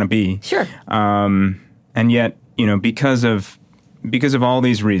where you want to be. Sure. And yet, because of all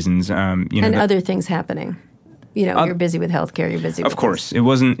these reasons, and other things happening. You're busy with healthcare. You're busy. Of course, it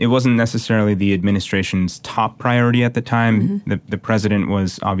wasn't necessarily the administration's top priority at the time. Mm-hmm. The president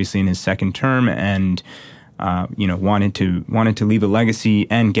was obviously in his second term, and wanted to leave a legacy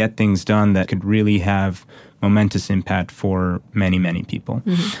and get things done that could really have momentous impact for many, many people.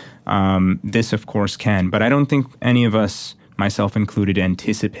 Mm-hmm. This, of course, can, but I don't think any of us, myself included,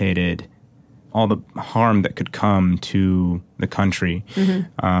 anticipated all the harm that could come to the country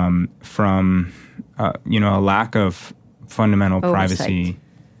from a lack of fundamental privacy.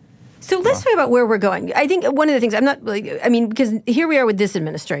 So let's talk about where we're going. I think one of the things because here we are with this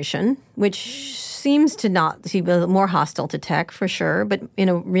administration, which seems to not be more hostile to tech for sure, but in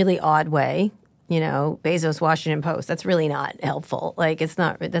a really odd way. Bezos, Washington Post, that's really not helpful. That's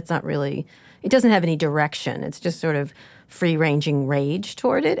not really, it doesn't have any direction. It's just sort of free-ranging rage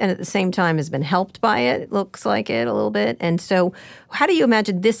toward it, and at the same time has been helped by it. It looks like it a little bit. And so how do you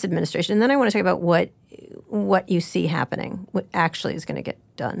imagine this administration? And then I want to talk about what you see happening, what actually is going to get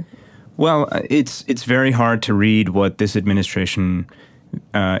done. Well, it's very hard to read what this administration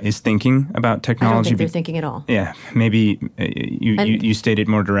is thinking about technology. I don't think they're thinking at all. Yeah, maybe you state it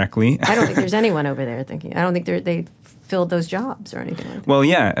more directly. I don't think there's anyone over there thinking. I don't think they filled those jobs or anything like that. Well,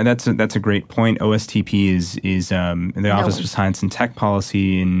 yeah, that's a great point. OSTP is the Office of Science and Tech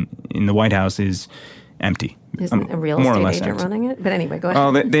Policy in the White House is empty. Isn't a real estate agent running it? But anyway, go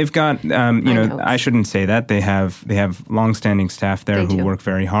ahead. Well, they've got I shouldn't say that. They have longstanding staff there who work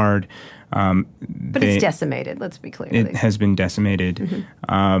very hard. But it's decimated, let's be clear. It has been decimated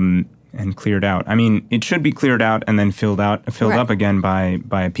and cleared out. I mean, it should be cleared out and then filled up again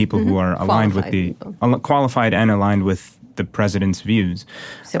by people who are aligned with qualified and aligned with the president's views.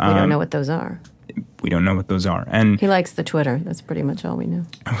 So we don't know what those are. We don't know what those are. And he likes the Twitter. That's pretty much all we know.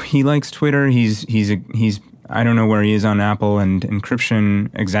 He likes Twitter. He's I don't know where he is on Apple and encryption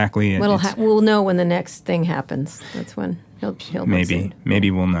exactly. We'll know when the next thing happens. That's when he'll maybe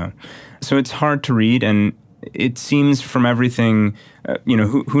we'll know. So it's hard to read, and it seems from everything,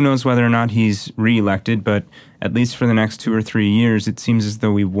 who knows whether or not he's reelected, but at least for the next 2 or 3 years, it seems as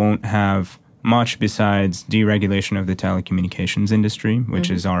though we won't have much besides deregulation of the telecommunications industry, which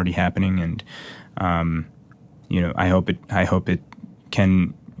is already happening, and I hope it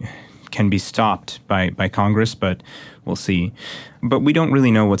can be stopped by Congress, but we'll see. But we don't really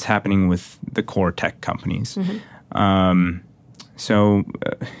know what's happening with the core tech companies. So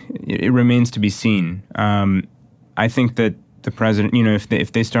it remains to be seen. I think that the president,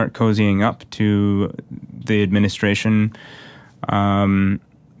 if they start cozying up to the administration,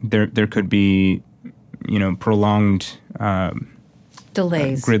 there could be, prolonged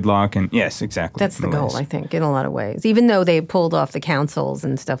delays, gridlock, and yes, exactly. That's the goal, I think, in a lot of ways. Even though they pulled off the councils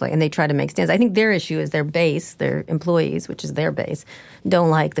and stuff and they try to make stands, I think their issue is their base, their employees, which is their base, don't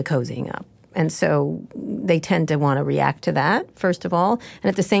like the cozying up. And so they tend to want to react to that, first of all. And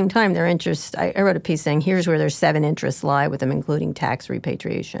at the same time, their interests, I wrote a piece saying, here's where their 7 interests lie with them, including tax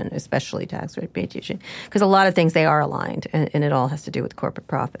repatriation, especially tax repatriation. Because a lot of things, they are aligned, and it all has to do with corporate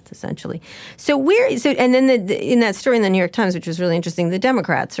profits, essentially. And then in that story in the New York Times, which was really interesting, the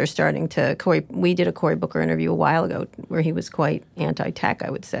Democrats are starting to, we did a Cory Booker interview a while ago where he was quite anti-tech, I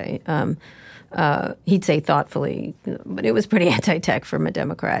would say. He'd say thoughtfully, but it was pretty anti-tech from a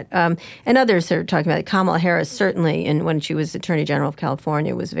Democrat. And others are talking about it. Kamala Harris, certainly, and when she was Attorney General of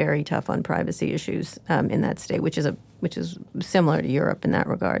California, was very tough on privacy issues in that state, which is similar to Europe in that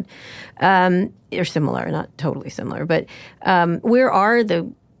regard. Or similar, not totally similar. But where are the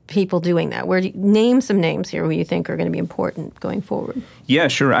people doing that? Name some names here who you think are going to be important going forward. Yeah,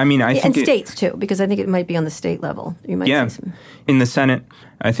 sure. I mean, I think states too, because I think it might be on the state level. You might see some. In the Senate,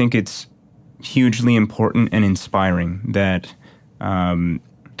 I think it's hugely important and inspiring that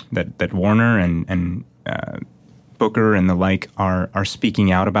that Warner and Booker and the like are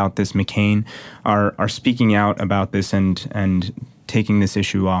speaking out about this. McCain are speaking out about this and taking this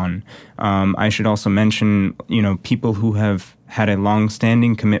issue on. I should also mention, people who have had a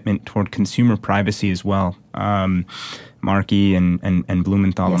long-standing commitment toward consumer privacy as well. Markey and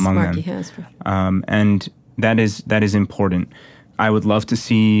Blumenthal among Markey them. Has. And that is important. I would love to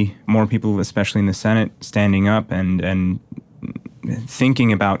see more people, especially in the Senate, standing up and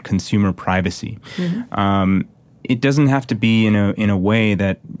thinking about consumer privacy. It doesn't have to be in a way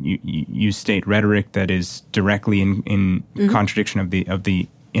that you state rhetoric that is directly in contradiction of the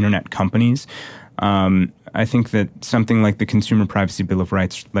internet companies. I think that something like the Consumer Privacy Bill of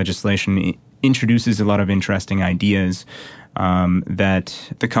Rights legislation introduces a lot of interesting ideas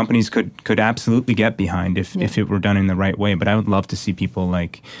that the companies could absolutely get behind if it were done in the right way. But I would love to see people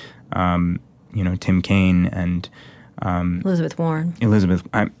like Tim Kaine and Elizabeth Warren,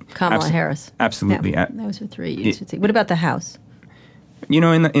 Kamala Harris. Absolutely, those are three. You should see. What about the House?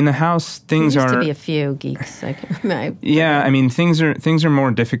 In the House, things there used are to be a few geeks. Things are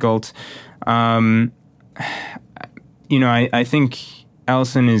more difficult. I think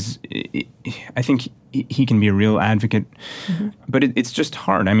Ellison is. I think he can be a real advocate, but it's just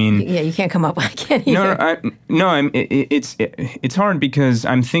hard. You can't come up. I can't either. It's hard because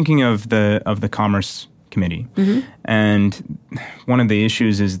I'm thinking of the Commerce Committee, and one of the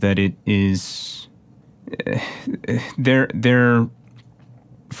issues is that it is they're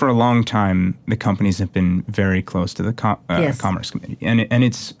for a long time the companies have been very close to the Commerce Committee, and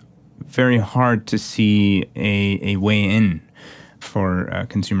it's very hard to see a way in for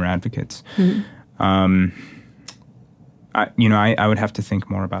consumer advocates. I would have to think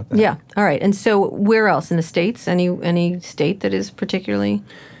more about that. Yeah. All right. And so where else in the states? Any state that is particularly?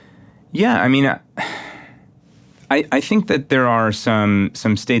 Yeah. I think that there are some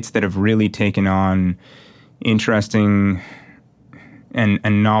states that have really taken on interesting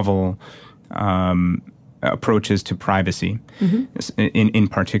and novel approaches to privacy, in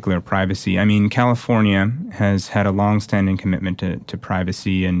particular privacy. California has had a long-standing commitment to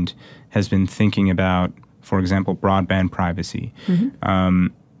privacy and has been thinking about, for example, broadband privacy.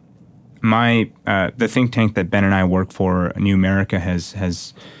 The think tank that Ben and I work for, New America,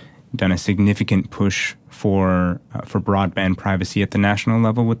 has done a significant push for broadband privacy at the national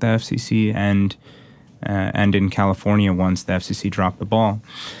level with the FCC and in California once the FCC dropped the ball.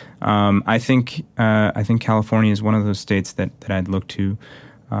 I think California is one of those states that I'd look to.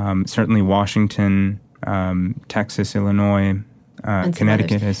 Certainly Washington, Texas, Illinois,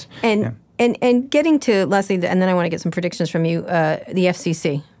 Connecticut has. And getting to, Leslie, and then I want to get some predictions from you, the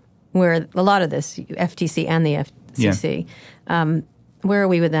FCC, where a lot of this, FTC and the FCC, where are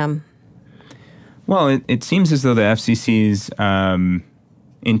we with them? Well, it seems as though the FCC's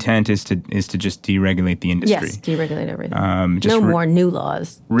intent is to just deregulate the industry. Yes, deregulate everything. More new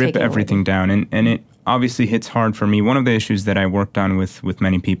laws. Rip everything down. And it obviously hits hard for me. One of the issues that I worked on with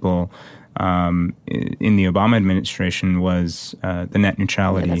many people in the Obama administration was the net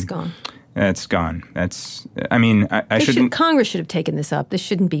neutrality. Yeah, that's gone. That's gone. Congress should have taken this up. This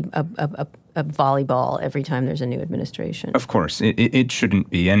shouldn't be a volleyball every time there's a new administration. Of course, it shouldn't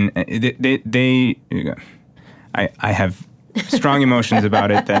be. And I have strong emotions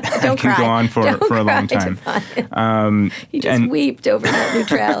about it that can go on for a long time. You just weeped over net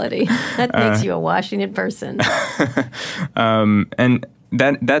neutrality. That makes you a Washington person. And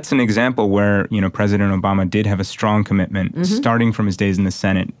that's an example where President Obama did have a strong commitment, starting from his days in the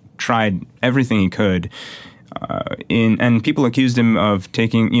Senate. Tried everything he could, and people accused him of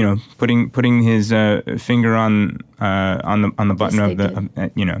putting his finger on the button of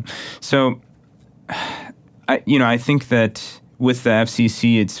the. So, I think that with the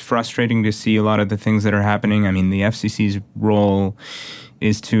FCC, it's frustrating to see a lot of the things that are happening. The FCC's role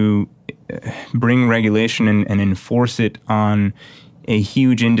is to bring regulation and enforce it on a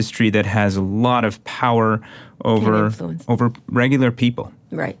huge industry that has a lot of power over regular people.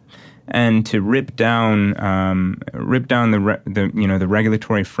 Right. And to rip down the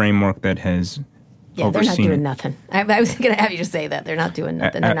regulatory framework that has overseen. They're not doing nothing. I was going to have you just say that they're not doing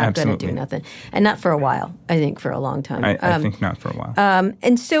nothing. They're not going to do nothing, and not for a while. I think for a long time. I think not for a while.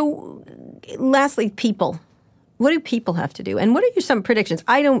 And so, lastly, people. What do people have to do? And what are some predictions?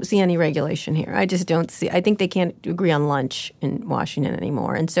 I don't see any regulation here. I just don't see. I think they can't agree on lunch in Washington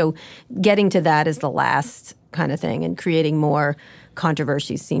anymore. And so, getting to that is the last kind of thing, and creating more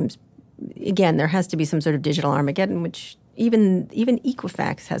controversy seems. Again, there has to be some sort of digital Armageddon, which even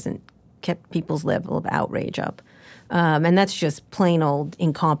Equifax hasn't kept people's level of outrage up. And that's just plain old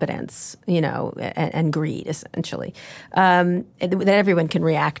incompetence, and greed, essentially, that everyone can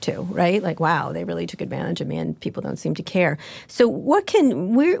react to, right? Like, wow, they really took advantage of me, and people don't seem to care. So where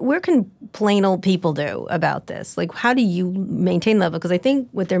can plain old people do about this? Like, how do you maintain level? Because I think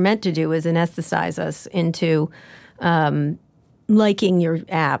what they're meant to do is anesthetize us into liking your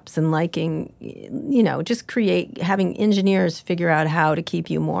apps and liking, just having engineers figure out how to keep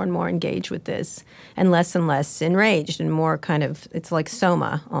you more and more engaged with this and less enraged and more kind of, it's like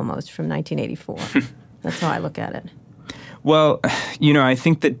Soma almost from 1984. That's how I look at it. Well, I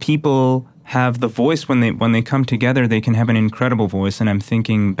think that people have the voice when they come together. They can have an incredible voice, and I'm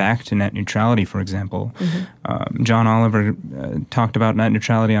thinking back to net neutrality, for example. John Oliver talked about net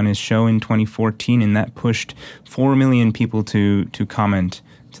neutrality on his show in 2014, and that pushed 4 million people to comment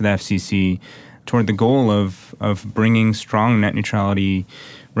to the FCC. toward the goal of bringing strong net neutrality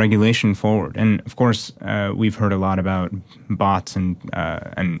regulation forward. And of course, we've heard a lot about bots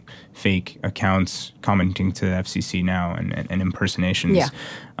and fake accounts commenting to the FCC now and impersonations. Yeah.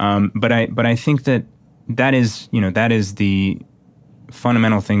 But I think that is the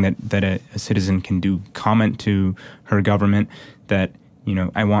fundamental thing that a citizen can do. Comment to her government that,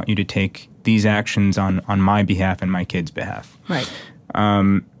 I want you to take these actions on my behalf and my kids' behalf. Right.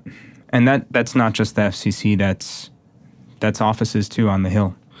 And that's not just the FCC. That's offices too on the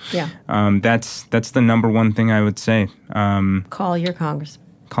Hill. Yeah. That's the number one thing I would say. Call your congressman.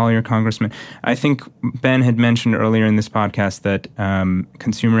 Call your congressman. I think Ben had mentioned earlier in this podcast that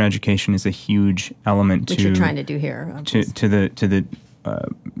consumer education is a huge element Which you're trying to do here. to the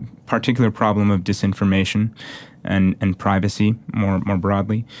particular problem of disinformation and privacy more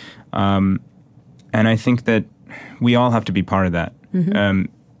broadly. And I think that we all have to be part of that.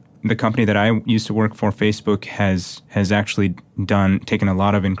 Mm-hmm. The company that I used to work for, Facebook, has actually taken a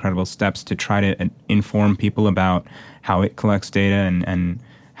lot of incredible steps to try to inform people about how it collects data and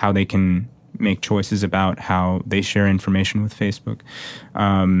how they can make choices about how they share information with Facebook.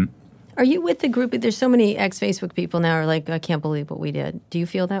 Are you with the group? There's so many ex-Facebook people now are like, I can't believe what we did. Do you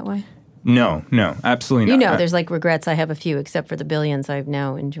feel that way? No, absolutely not. There's like regrets. I have a few, except for the billions. I've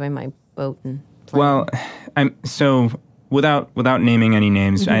now enjoyed my boat and plane. Well, without naming any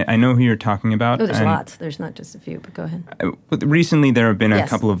names, Mm-hmm. I know who you're talking about. Oh, there's lots. There's not just a few, but go ahead. But recently, there have been a Yes.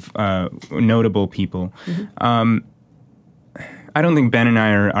 couple of notable people. Mm-hmm. I don't think Ben and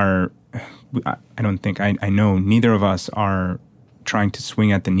I are. I don't think I know neither of us are trying to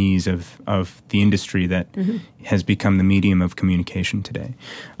swing at the knees of the industry that Mm-hmm. has become the medium of communication today.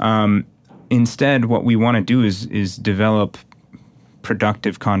 Instead, what we want to do is develop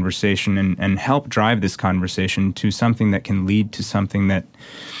productive conversation and help drive this conversation to something that can lead to something that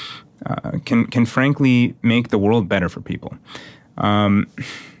can frankly make the world better for people.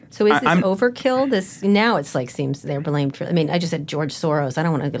 So is this overkill? Now it's like seems they're blamed for. I mean, I just said George Soros. I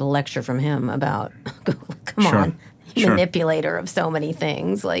don't want to get a lecture from him about. Come Sure. on, manipulator of so many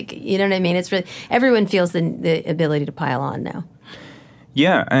things. Like, you know what I mean? It's really everyone feels the ability to pile on now.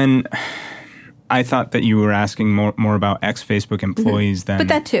 Yeah, and I thought that you were asking more about ex-Facebook employees than. But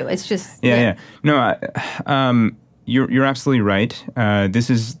that too. It's just Yeah. No, you're absolutely right. This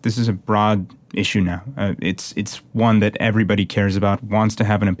is a broad issue now. It's one that everybody cares about, wants to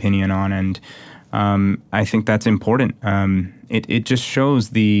have an opinion on, and I think that's important. It just shows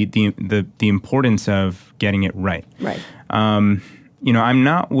the importance of getting it right. Right. I'm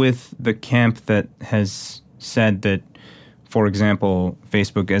not with the camp that has said that, for example,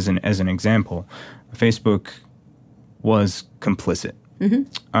 Facebook as an example, Facebook was complicit.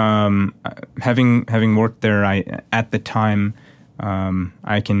 Mm-hmm. Having worked there, at the time,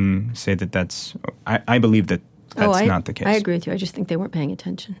 I can say that I believe that that's not the case. I agree with you. I just think they weren't paying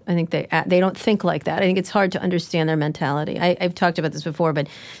attention. I think they don't think like that. I think it's hard to understand their mentality. I've talked about this before, but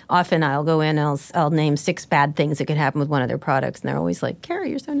often I'll go in and I'll name 6 bad things that could happen with one of their products, and they're always like, "Carrie,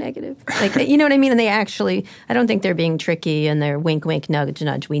 you're so negative." Like, you know what I mean? And they actually, I don't think they're being tricky and they're wink, wink, nudge,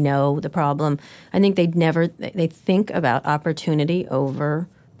 nudge. We know the problem. I think they think about opportunity over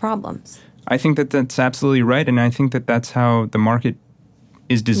problems. I think that that's absolutely right, and I think that that's how the market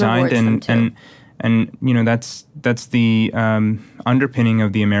is designed, and that's the underpinning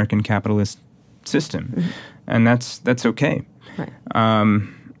of the American capitalist system, Mm-hmm. and that's okay. Right.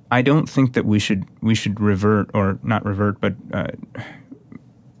 I don't think that we should revert, or not revert, but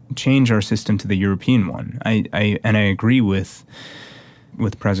change our system to the European one. I agree with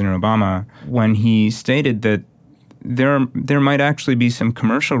President Obama when he stated that there might actually be some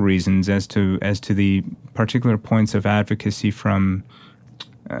commercial reasons as to the particular points of advocacy from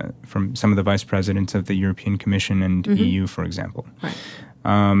some of the vice presidents of the European Commission and Mm-hmm. EU, for example. Right.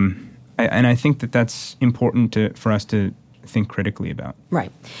 I think that that's important for us to think critically about.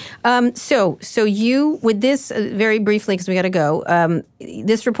 Right. So you, with this, very briefly, because we got to go,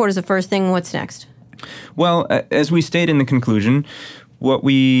 this report is the first thing. What's next? Well, as we state in the conclusion, what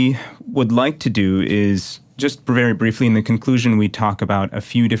we would like to do is, just very briefly in the conclusion, we talk about a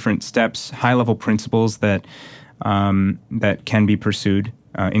few different steps, high-level principles that can be pursued,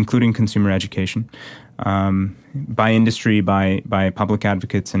 including consumer education, by industry, by public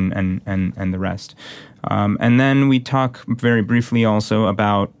advocates, and the rest. And then we talk very briefly also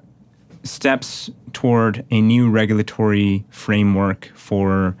about steps toward a new regulatory framework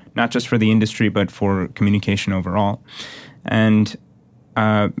for not just for the industry, but for communication overall. And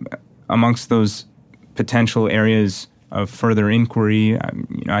amongst those potential areas of further inquiry,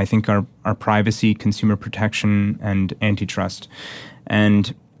 I think are privacy, consumer protection, and antitrust.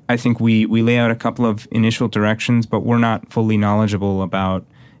 And I think we lay out a couple of initial directions, but we're not fully knowledgeable about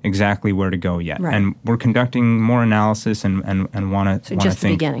exactly where to go yet. Right. And we're conducting more analysis and want to So just the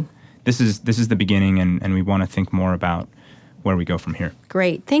think. beginning. This is the beginning, and we want to think more about where we go from here.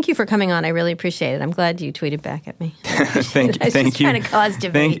 Great. Thank you for coming on. I really appreciate it. I'm glad you tweeted back at me. Thank I was just you. trying to cause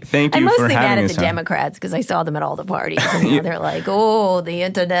debate. Thank I'm you for mostly mad having at us the on. Democrats because I saw them at all the parties. And they're like, oh, the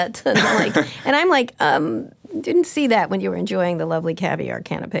internet. And I'm like, didn't see that when you were enjoying the lovely caviar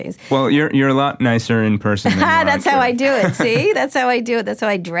canapes. Well, you're a lot nicer in person than you are That's on how I Twitter. do it. See? That's how I do it. That's how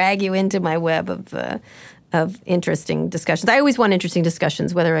I drag you into my web of interesting discussions. I always want interesting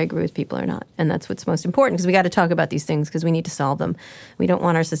discussions, whether I agree with people or not. And that's what's most important, because we got to talk about these things because we need to solve them. We don't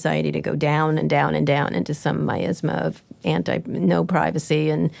want our society to go down and down and down into some miasma of no privacy,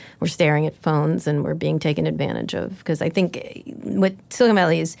 and we're staring at phones and we're being taken advantage of. Because I think what Silicon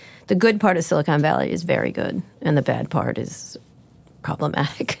Valley is, the good part of Silicon Valley is very good, and the bad part is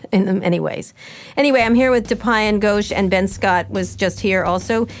problematic in many ways. Anyway, I'm here with Dipayan Ghosh, and Ben Scott was just here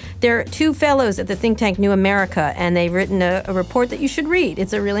also. They're two fellows at the think tank New America, and they've written a report that you should read.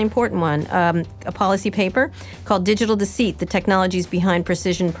 It's a really important one, a policy paper called Digital Deceit, the Technologies Behind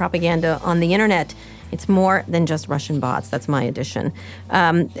Precision Propaganda on the Internet. It's more than just Russian bots. That's my addition.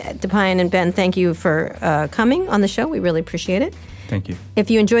 Dipayan and Ben, thank you for coming on the show. We really appreciate it. Thank you. If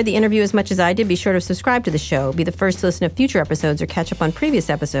you enjoyed the interview as much as I did, be sure to subscribe to the show, be the first to listen to future episodes, or catch up on previous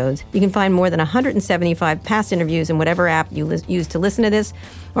episodes. You can find more than 175 past interviews in whatever app you use to listen to this,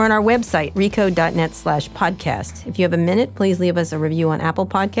 or on our website, recode.net/podcast. If you have a minute, please leave us a review on Apple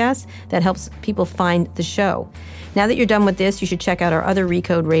Podcasts. That helps people find the show. Now that you're done with this, you should check out our other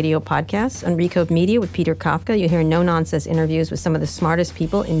Recode radio podcasts. On Recode Media with Peter Kafka, you'll hear no-nonsense interviews with some of the smartest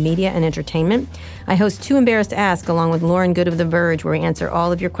people in media and entertainment. I host Too Embarrassed to Ask along with Lauren Good of The Verge, where we answer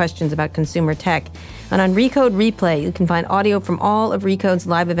all of your questions about consumer tech. And on Recode Replay, you can find audio from all of Recode's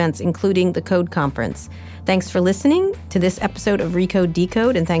live events, including the Code Conference. Thanks for listening to this episode of Recode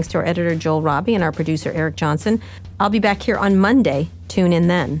Decode, and thanks to our editor Joel Robbie and our producer Eric Johnson. I'll be back here on Monday. Tune in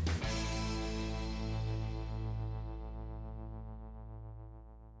then.